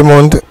 I'm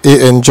Raymond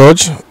A.N.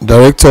 George,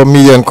 Director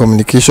Media and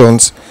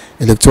Communications,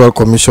 Electoral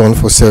Commission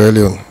for Sierra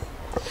Leone.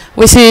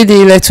 We see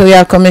the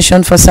Electoral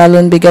Commission for Sierra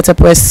Leone be get a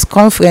press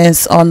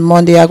conference on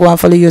Monday. I go and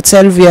follow you.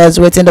 Tell viewers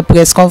waiting the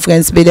press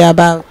conference be there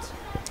about.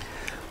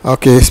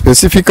 Okay,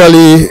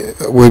 specifically,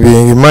 we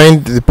will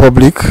remind the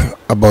public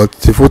about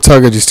the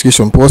voter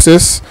registration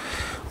process.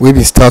 We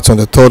will start on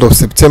the 3rd of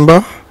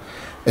September,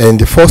 and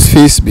the first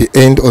phase be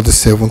end on the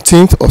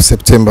 17th of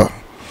September.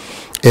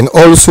 And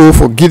also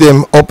for give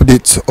them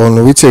updates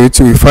on which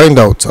we find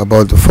out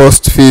about the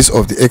first phase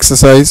of the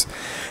exercise,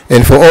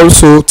 and for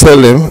also tell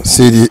them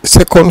say the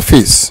second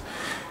phase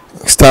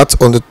starts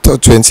on the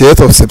 28th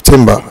of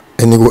September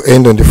and it will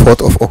end on the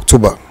 4th of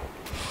October.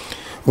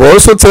 We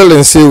also tell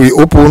them say we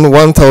open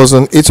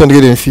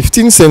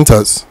 1,815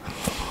 centers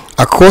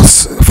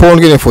across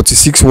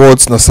 446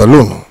 wards na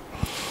Salone.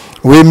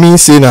 We mean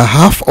saying a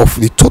half of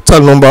the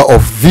total number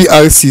of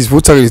VRCs,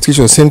 voter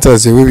registration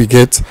centers, the way we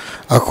get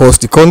across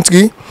the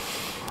country.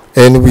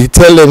 And we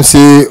tell them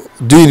say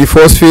during the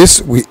first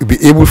phase we be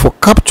able to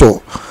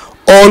capture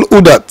all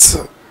who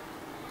that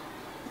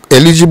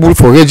eligible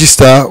for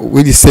register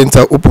with the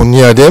center open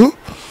near them,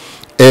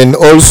 and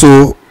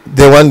also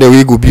the one that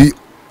we will be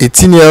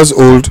 18 years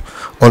old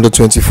on the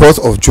 24th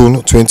of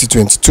June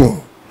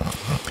 2022.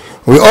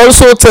 We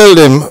also tell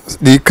them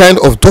the kind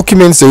of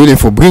documents they're waiting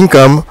for bring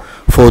come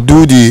for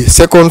do the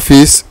second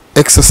phase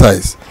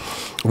exercise.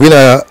 We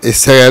have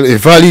a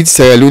valid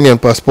Sierra Leonean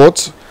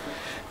passport,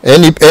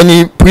 any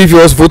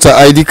previous voter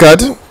ID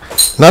card,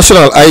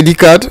 national ID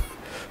card,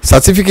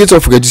 certificate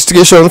of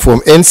registration from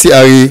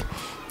NCRA,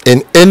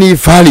 and any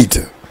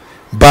valid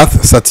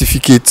birth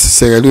certificate,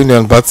 Sierra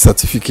Leonean birth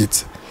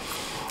certificate.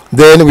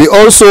 Then we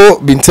also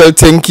been tell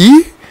thank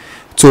you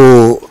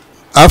to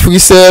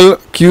AfriCell,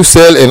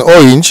 QCell, and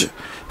Orange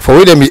for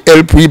we them be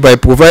help we by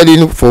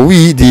providing for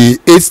we the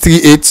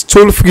 838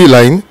 toll-free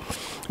line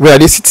where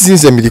the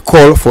citizens them be the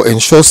call for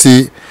ensure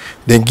say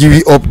then give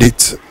you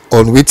update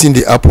on waiting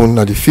the happen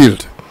at the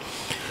field.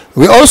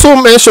 We also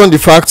mentioned the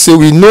fact so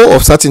we know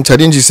of certain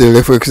challenges,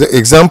 for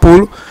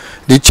example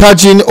the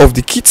charging of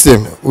the kits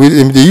them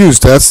they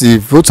use, that's the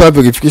voter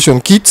verification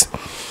kit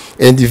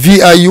and the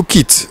VIU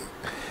kit.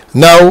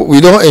 Now we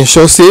don't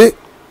ensure say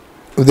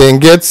then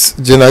get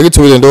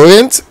generator and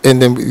rent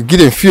and then give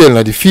them fuel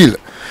at the field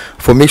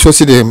for make sure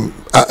say them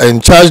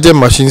and charge them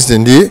machines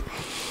then they,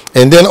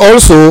 and then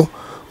also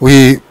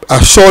we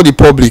assure the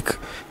public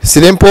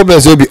say them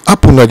problems will be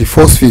happen at the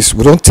first phase.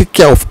 We don't take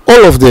care of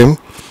all of them,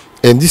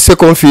 and this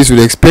second phase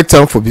we expect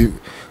them for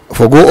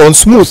go on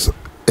smooth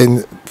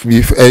and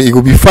it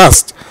will be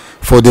fast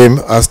for them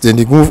as then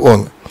they move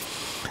on.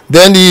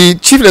 Then the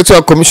Chief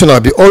Electoral Commissioner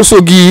will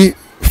also give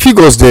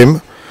figures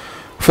them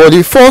for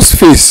the first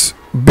phase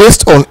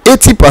based on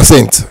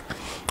 80%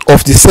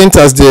 of the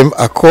centers them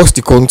across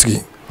the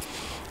country,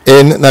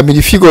 and now be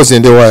the figures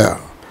in the wire.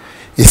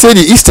 He said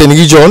the Eastern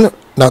region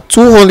now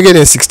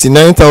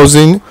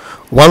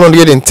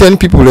 269,110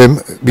 people them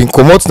been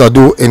come out na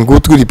do and go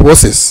through the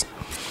process.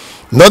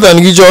 Northern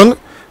region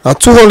now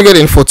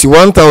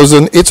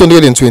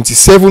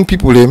 241,827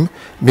 people them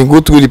been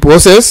go through the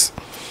process.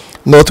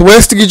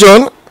 Northwest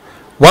region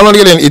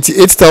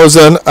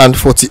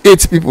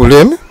 188,048 people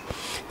them.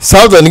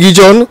 Southern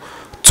region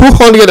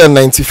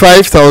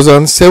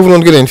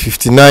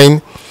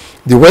 295,759.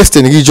 The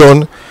Western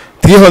region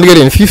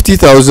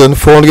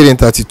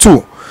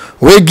 350,432.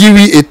 We give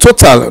you a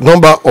total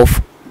number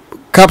of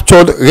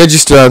captured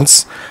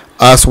registrants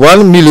as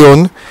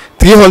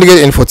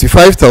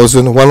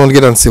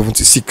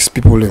 1,345,176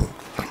 people.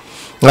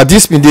 Now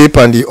this been the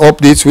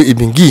updates we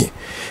been give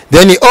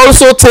Then he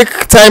also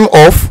take time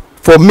off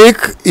for make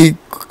he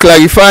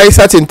clarify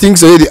certain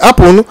things already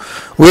happen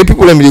where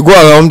people dem dey go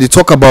around dey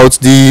talk about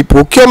the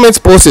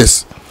procurement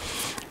process.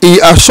 He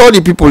assure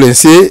the people and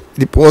say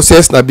the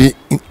process na be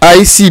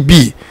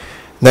ICB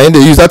na im dey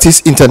use, that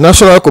is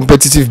international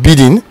competitive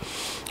bidding,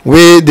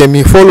 where dem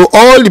dey follow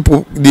all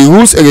the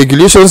rules and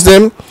regulations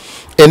dem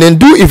and then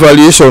do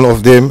evaluation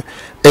of them,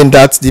 and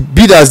that the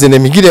bidders dem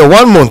give them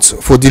 1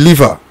 month for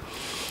deliver.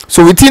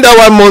 So within that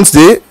 1 month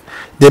day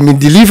dem will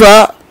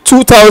deliver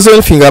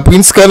 2,000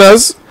 fingerprint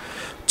scanners,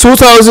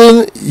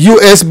 2,000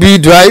 USB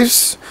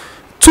drives,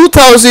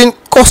 2,000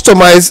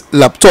 customized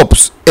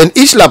laptops, and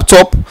each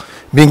laptop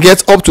bin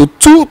get up to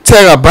 2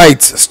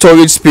 terabytes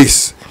storage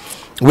space,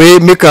 wey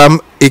make am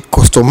a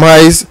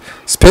customized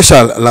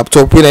special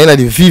laptop wey na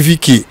the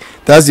VVK,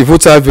 that's the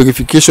voter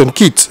verification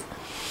kit.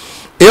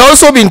 E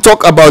also been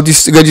talk about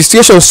this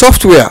registration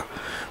software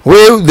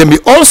wey dem be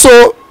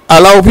also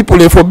allow people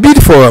dey for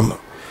bid for am,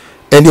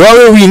 and the one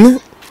wey win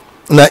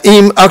na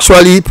him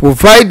actually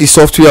provide the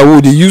software wey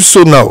we dey use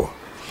so now.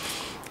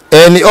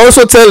 And he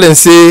also tell them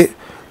say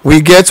we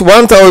get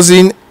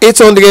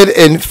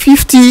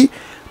 1,850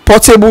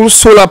 portable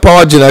solar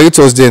power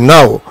generators there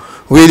now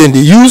wey dem dey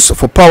use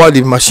for power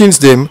the machines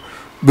dem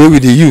wey we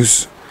dey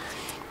use.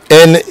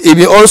 And he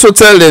bin also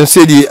tell them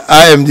say the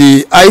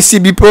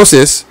ICB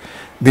process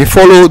bin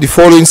follow the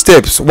following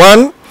steps.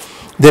 1,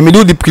 dem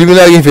do the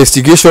preliminary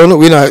investigation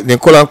wey dem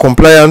call am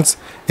compliance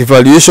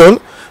evaluation,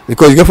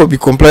 because you get to be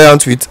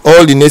compliant with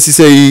all the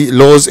necessary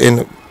laws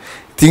and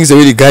things that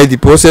really guide the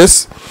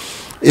process.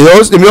 They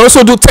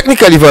also do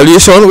technical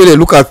evaluation where they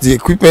look at the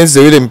equipment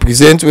the way they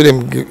present, where they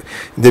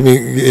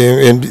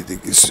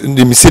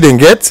say they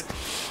get.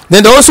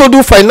 Then they also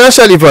do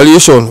financial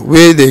evaluation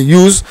where they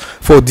use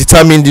for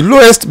determine the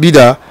lowest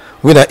bidder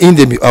when they in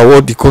them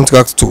award the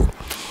contract to.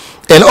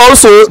 And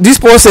also this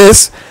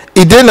process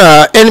it then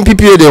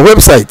NPPA their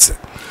website,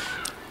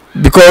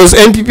 because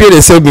NPPA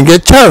themselves will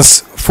get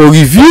chance for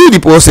review the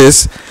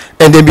process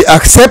and then be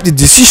accept the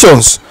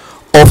decisions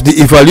of the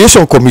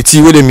evaluation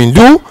committee where they mean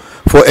do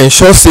for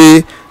ensure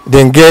say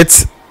then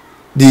get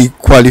the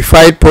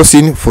qualified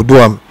person for do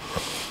am.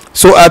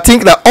 So I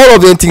think that all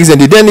of them things,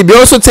 and then they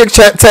also take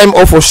time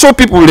off for show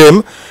people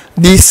them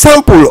the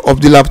sample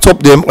of the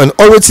laptop them and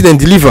already then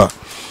deliver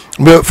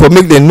for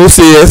make them know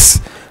say yes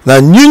now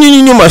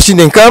new machine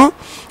then come,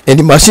 and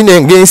the machine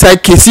then get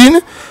inside casing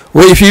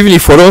where if even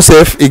if for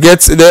themselves it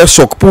gets their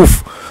shock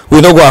proof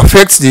will not go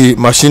affect the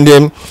machine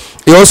them.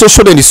 It also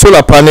show them the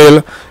solar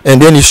panel,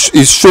 and then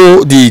it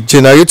show the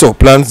generator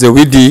plants the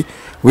way they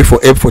wait for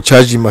help for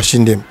charge the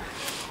machine them.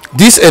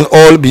 This and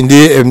all been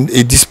there, and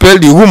it dispel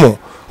the rumor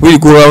where you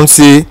go around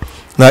say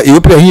now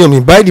European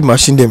Union buy the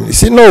machine them. They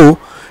say no,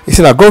 it's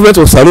in a government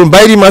of Salon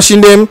buy the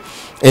machine them,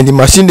 and the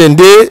machine then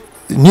they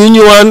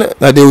new one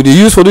that they will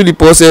use for do the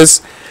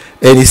process.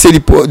 And he said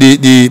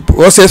the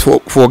process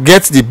for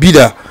get the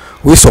bidder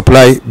we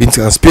supply been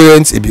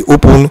transparent, it be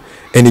open,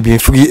 and it be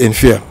free and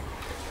fair.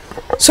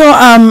 So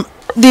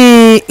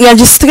the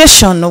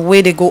registration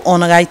where they go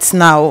on right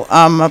now,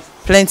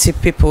 plenty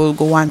people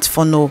go want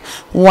for know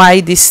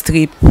why this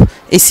trip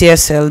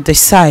ECSL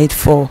decide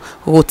for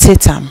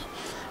rotate them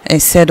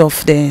instead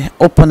of the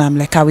open them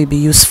like how we be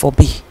used for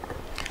B.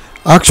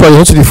 Actually,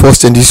 not the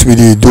first in this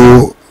video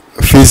do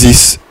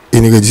phases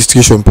in the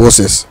registration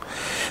process.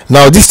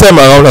 Now this time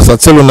around, as I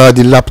tell you now,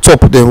 the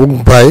laptop they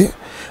won't buy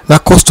now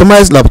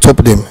customized laptop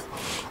them,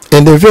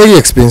 and they're very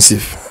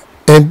expensive.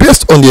 And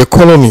based on the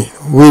economy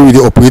where we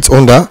operate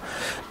under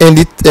and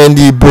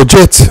the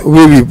budget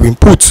where we been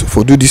put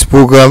for do this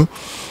program,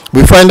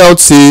 we find out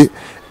say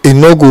we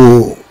no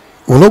go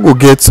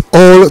get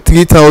all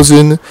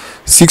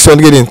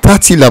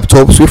 3,630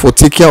 laptops we for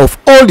take care of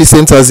all the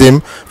centers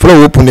them for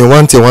open them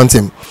one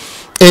time.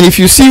 And if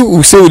you see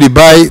we say we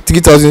buy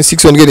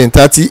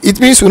 3,630, it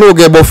means we no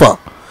get buffer.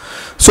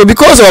 So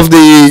because of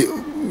the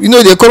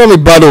the economy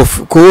bad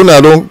of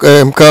corona don't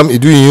come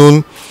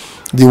doing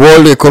the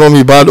world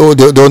economy bad, or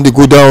don't they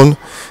go down,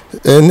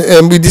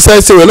 and we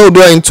decide say well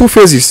do it in 2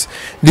 phases.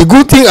 The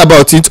good thing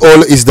about it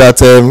all is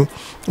that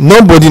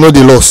nobody know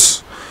the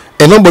loss,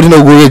 and nobody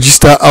know go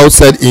register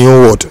outside in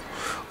your ward.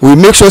 We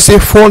make sure say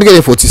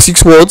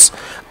 446 wards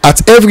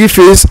at every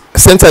phase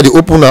center they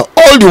open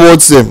all the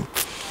wards them.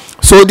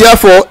 So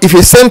therefore if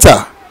a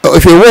center or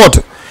if a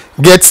ward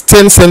gets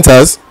 10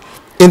 centers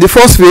in the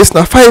first phase,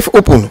 now 5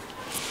 open.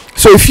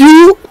 So if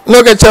you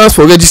not get chance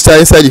for register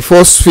inside the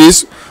first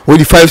phase where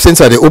the 5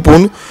 centers they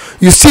open,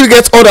 you still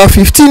get other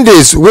 15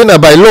 days when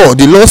by law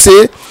the law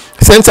say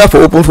center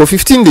for open for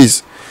 15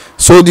 days.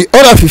 So the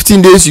other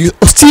 15 days you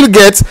still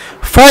get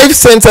 5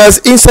 centers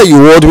inside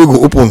your ward will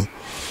go open.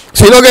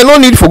 So you don't get no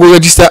need for go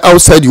register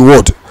outside your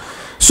ward.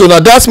 So now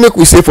that's make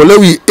we say for let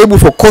we able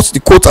for cut the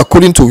quote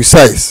according to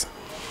size.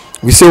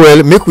 We say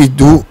well make we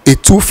do a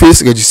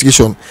 2-phase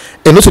registration,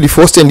 and also the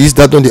first thing is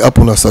that don't they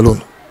happen at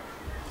Salon.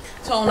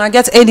 So when I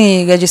get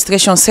any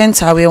registration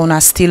center where una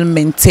still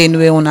maintain,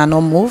 where una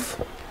no move?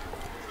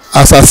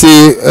 As I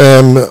say,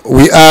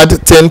 we add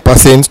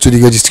 10% to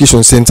the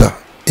registration center.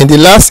 In the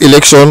last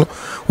election,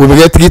 we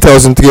get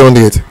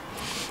 3,300.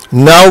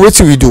 Now what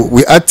we do,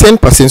 we add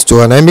 10%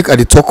 to and I make at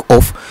the talk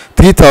of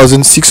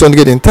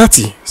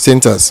 3,630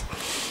 centers.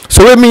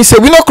 So let me say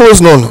we not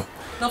close none.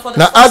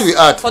 Now add we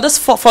add for this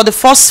for the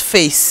first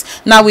phase.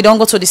 Now we don't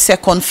go to the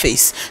second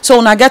phase. So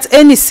when I get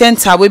any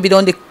center we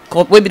don't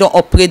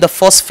operate the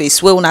first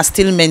phase, we will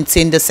still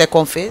maintain the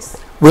second phase.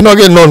 We not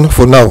get none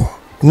for now.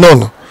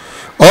 None.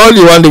 All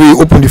the one that we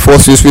open the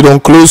first phase, we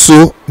don't close,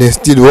 so then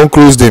still we won't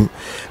close them.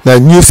 Now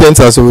new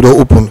centers so we don't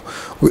open.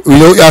 We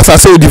as I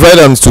say we divide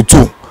them to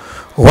two.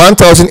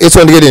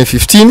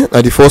 1,815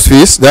 at the first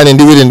phase, then in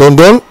the way they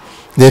done.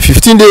 Then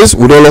 15 days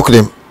we don't lock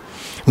them.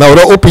 Now we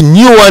don't open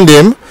new one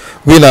them.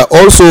 We are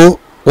also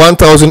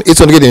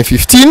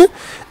 1,815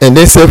 and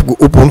then self go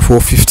open for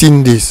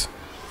 15 days.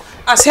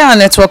 As here our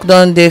network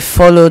don't they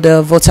follow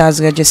the voters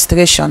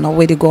registration or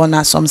where they go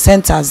on some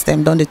centers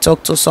them don't they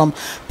talk to some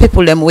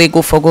people them we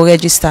go for go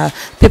register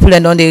people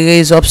and don't they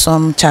raise up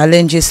some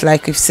challenges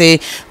like if say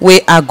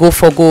we I go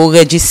for go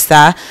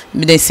register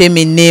they say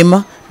my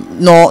name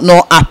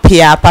no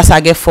appear pass I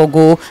get for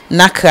go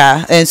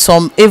nakra and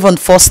some even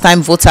first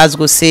time voters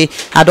go say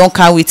I don't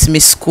come with me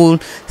school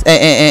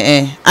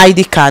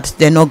ID card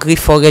they no agree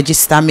for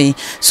register me.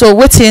 So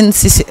what in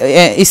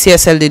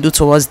ECSL they do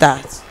towards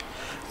that?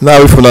 Now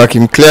if you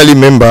can clearly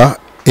remember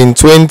in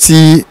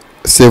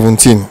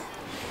 2017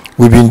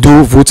 we've been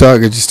do voter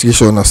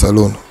registration as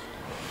alone.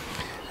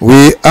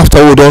 We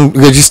after we don't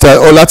register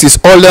all that is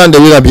all down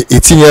the will be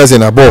 18 years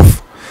and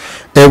above.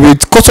 And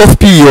with cut-off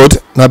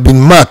period now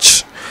been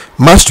March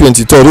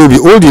 23rd will be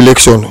old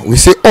election. We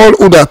say all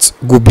who that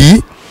go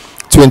be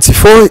 18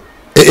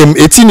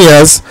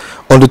 years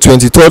on the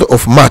 23rd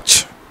of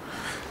March.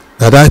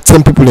 Now that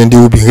 10 people and they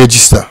will be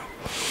registered.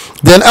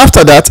 Then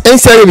after that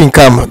NCRA will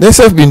come. Then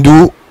self been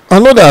do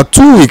another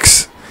 2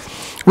 weeks.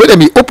 When they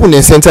be open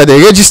in center,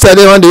 they register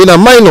them and they are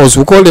minors.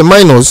 We call them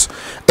minors,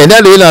 and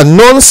then they are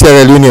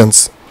non-Sierra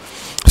Leoneans.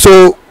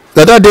 So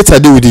that data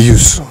they will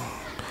use.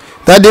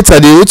 That data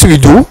they what we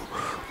do,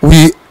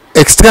 we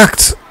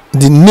extract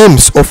the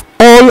names of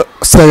all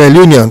Sierra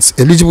Leoneans,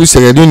 eligible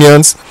Sierra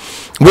Leoneans,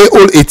 where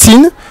all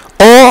 18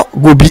 or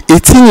will be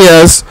 18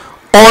 years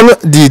on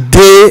the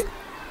day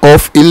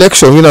of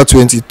election,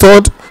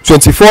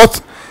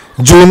 24th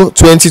June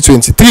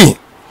 2023.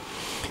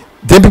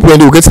 Then people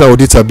will get in our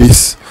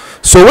database.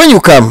 So when you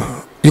come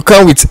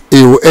with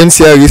a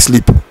NCRA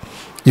slip,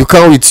 you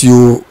come with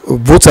your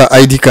voter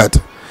ID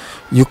card,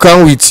 you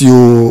come with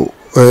your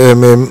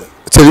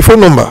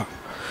telephone number,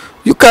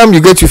 you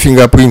get your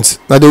fingerprint.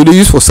 Now they will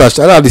use for search.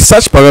 I have the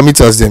search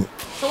parameters then.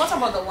 So what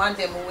about the one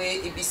them where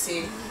if you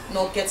say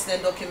not get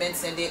them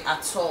documents and they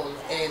at all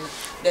and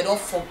they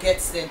don't forget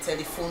their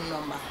telephone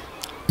number?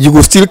 You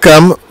go still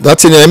come.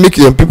 That's it. I make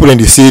them people and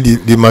they say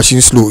the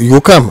machine slow. You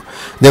go come.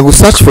 Then go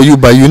search for you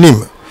by your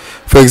name.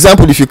 For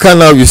example, if you can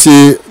now, you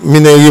say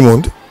Mine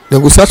Raymond.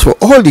 Then go search for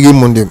all the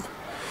Raymond them.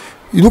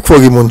 You look for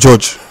Raymond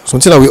George.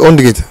 Something that we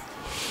 100.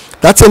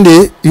 That same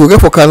day you get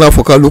for car now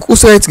for car. Look who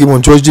said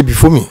Raymond George did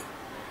before me.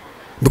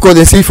 Because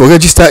they say for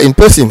register in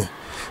person.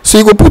 So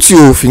you go put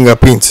your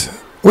fingerprint.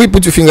 When you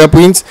put your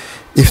fingerprint,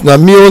 if na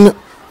me own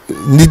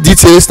need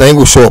details, then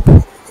you go show up.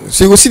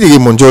 So you go see the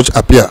Raymond George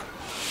appear.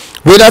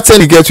 When that time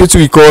you get what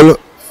we call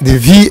the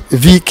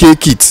VK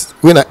kit.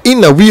 When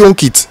in a we own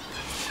kit,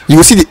 you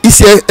will see the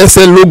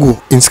ECSL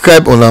logo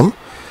inscribed on them.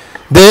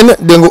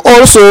 Then go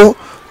also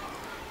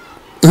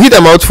read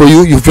them out for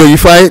you. You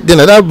verify. Then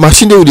that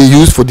machine they will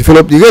use for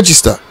develop the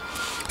register.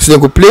 So they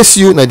go place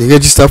you na the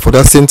register for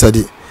that center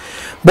day.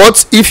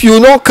 But if you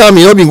not come,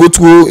 you not been go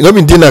through, you not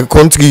been in a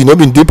country, you not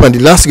been deep on the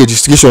last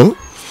registration.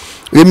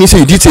 Let me say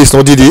your details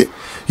not there.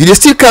 You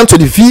still come to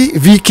the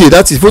VK,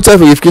 that is voter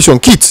verification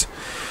kit.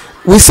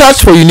 We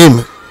search for your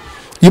name.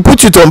 You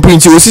put it on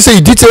print. You will see say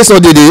your details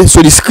not there,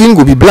 so the screen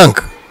will be blank.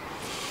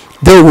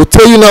 Then we will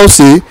tell you now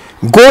say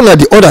go na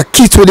the other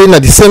kit within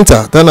the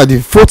center. Then at the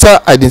voter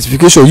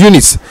identification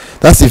units.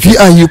 That's the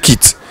VIU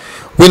kit.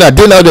 When I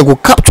now they go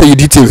capture your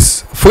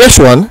details, fresh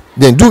one,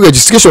 then do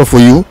registration for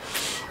you.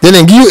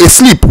 Then give you a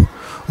slip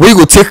where you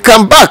go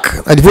come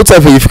back at the voter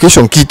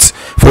verification kit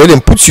for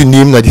them put your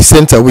name at the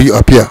center where you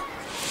appear.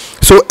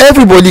 So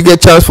everybody get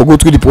chance for go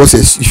through the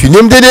process. If you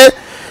name there,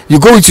 you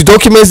go with your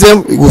documents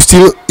them, it will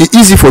still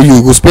easy for you.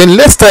 You will spend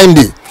less time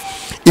there.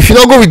 If you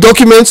not go with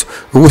documents,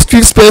 it will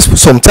still spend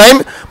some time,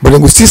 but then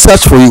we will still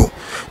search for you.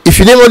 If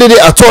you name not there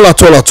at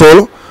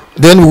all,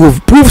 then we will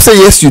prove say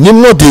yes, you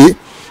name not there.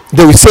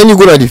 Then we send you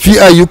go to the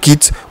VIU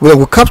kit where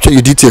we will capture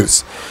your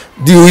details.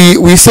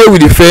 We say we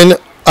defend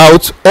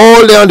out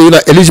all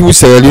the eligible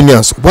Sierra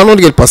Leoneans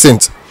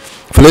 100%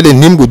 for let the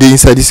name go there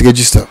inside this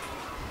register.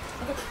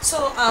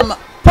 So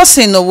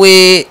person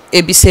way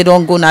ABC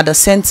don't go na the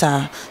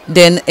center,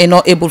 then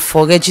not able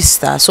for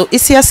register. So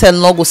ECSL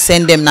no go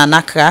send them na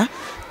Nakra.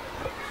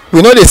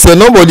 We know they say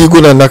nobody go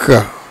na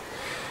Nakra.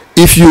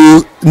 If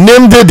you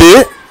name the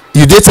day,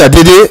 you data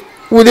the day,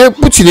 will they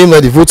put your name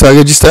na the voter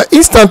register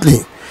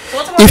instantly.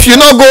 If you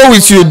not go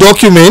with your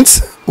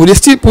documents, will they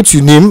still put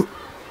your name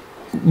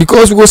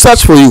because we go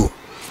search for you.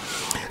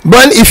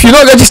 But if you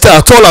not register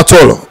at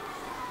all,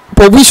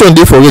 permission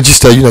day for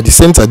register you at the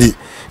center day.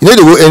 you know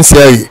they go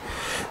NCRE.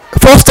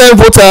 First time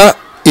voter,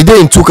 e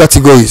dey in two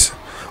categories.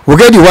 We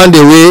get the one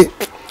day wey,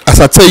 as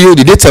I tell you,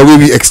 the data wey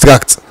we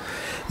extract.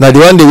 Now the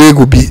one day wey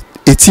go be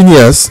 18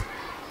 years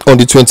on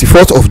the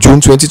 24th of June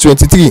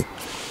 2023.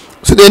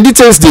 So the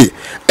details dey.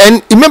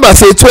 And remember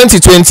say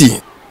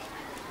 2020,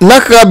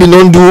 NACRA bin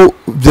don do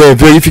the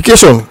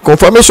verification,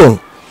 confirmation.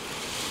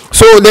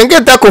 So then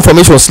get that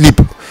confirmation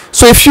slip.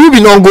 So if you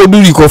bin don go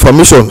do the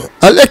confirmation,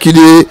 and like you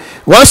dey,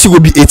 once you go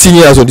be 18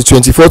 years on the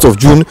 24th of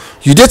June,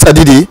 you data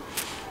dey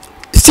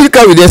still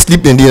carry dem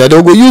slip dem dey, na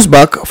dem go use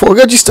back for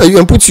register you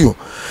and put you.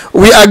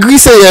 We agree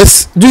say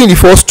yes, during the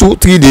first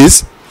 2-3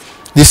 days,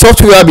 the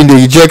software bin dey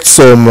reject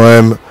some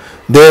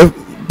the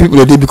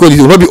people dey because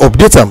it will not be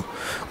update am.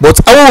 But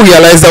how we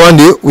realize that one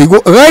day, we go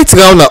right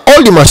round na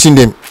all the machine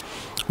dem,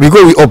 we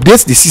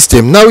update the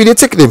system. Now we dey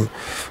take them.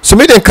 So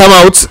make them come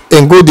out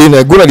and go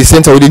there, go to the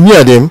center where they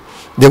near them,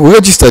 they will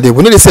register them.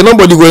 We know they say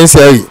nobody go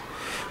NCRE.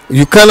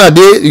 You cannot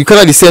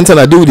the center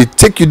and they will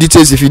take you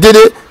details. If you did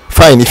it,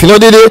 fine. If you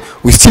not did it,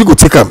 we still go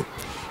take them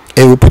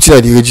and we put it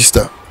at the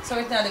register. So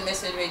right now the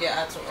message where they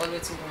are to all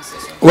waiting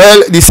session.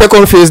 Well, the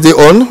second phase day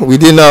on, we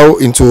did now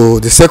into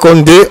the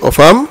second day of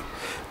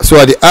so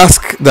I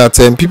ask that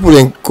people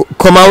then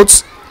come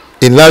out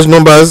in large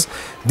numbers.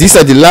 These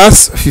are the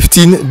last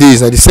 15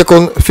 days. Now the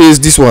second phase,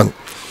 this one.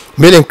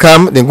 Make them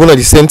come, then go to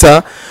the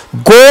center,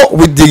 go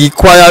with the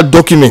required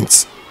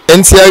documents,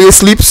 NCRA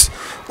slips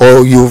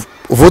or your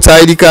voter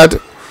ID card.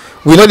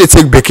 We know they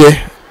take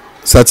Beke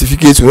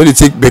certificates, we know they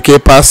take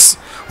Beke pass,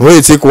 we know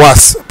they take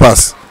WAS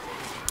pass.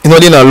 In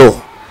order to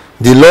law,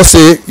 the law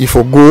say if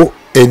you go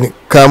and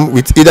come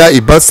with either a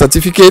birth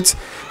certificate,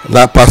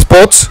 la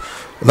passport,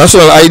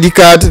 national ID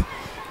card,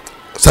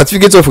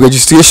 certificate of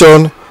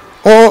registration,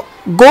 or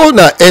go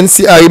na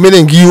NCRA, make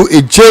them give you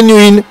a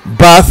genuine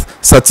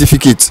birth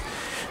certificate.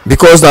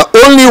 Because now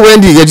only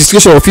when the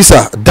registration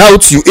officer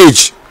doubts your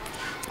age,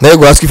 now you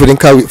go ask you for them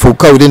car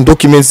within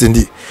documents in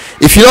the.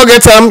 If you don't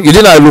get them, you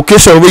did a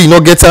location where you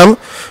not get them,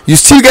 you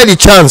still get the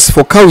chance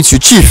for car with your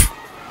chief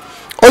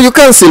or your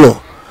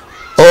counselor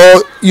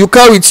or you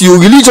car with your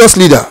religious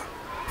leader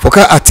for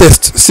car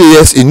attest say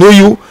yes he know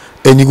you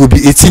and you will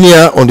be 18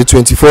 years on the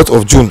 24th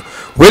of June.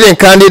 When then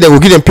candidate, they will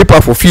give them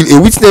paper for fill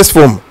a witness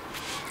form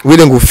where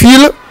then go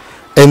fill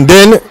and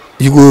then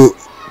you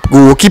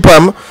go keep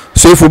them.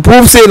 So if you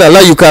prove say na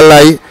lie you can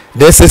lie,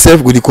 the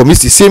SSF will commit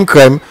the same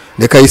crime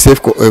the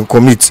KSF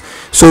commit.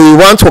 So we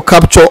want to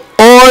capture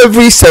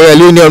every Sierra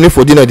Leonean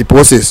for dinner the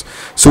process.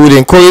 So we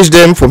encourage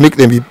them for make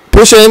them be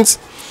patient,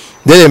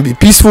 then be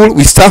peaceful.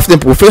 We staff them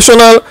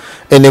professional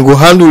and then go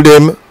handle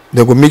them.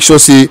 Then go make sure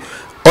say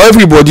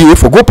everybody will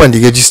for go and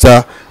the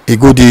register a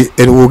good day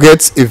and we'll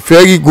get a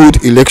very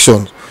good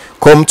election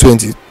come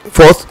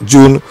 24th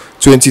June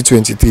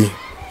 2023.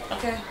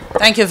 Okay.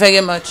 Thank you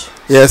very much.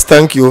 Yes,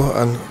 thank you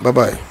and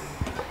bye-bye.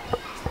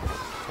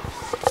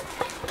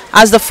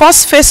 As the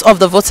first phase of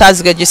the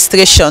voters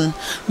registration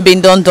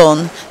been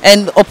done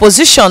and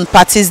opposition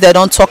parties they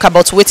don't talk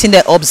about waiting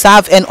they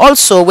observe and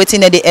also waiting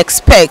they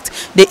expect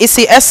the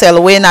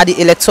ECSL when at the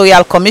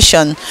Electoral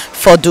Commission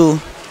for do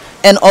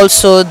and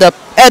also the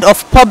head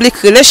of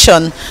public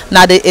relation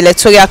now the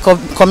Electoral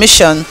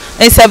Commission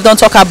instead don't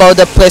talk about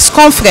the press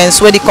conference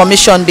where the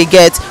commission be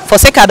get for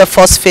sake of the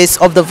first phase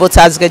of the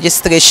voters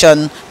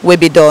registration will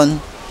be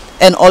done.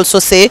 And also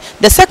say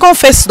the second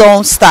phase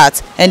don't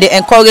start and they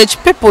encourage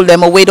people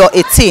them wait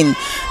 18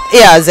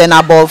 years and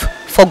above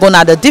for going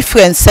to the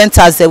different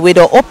centers they wait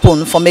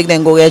open for make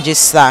them go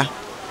register.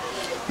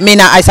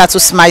 Mina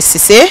Isatu Smile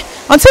Sesay.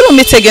 Until we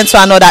meet again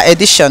to another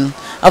edition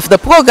of the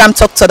program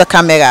Talk to the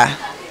Camera.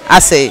 I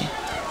say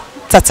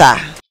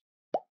tata.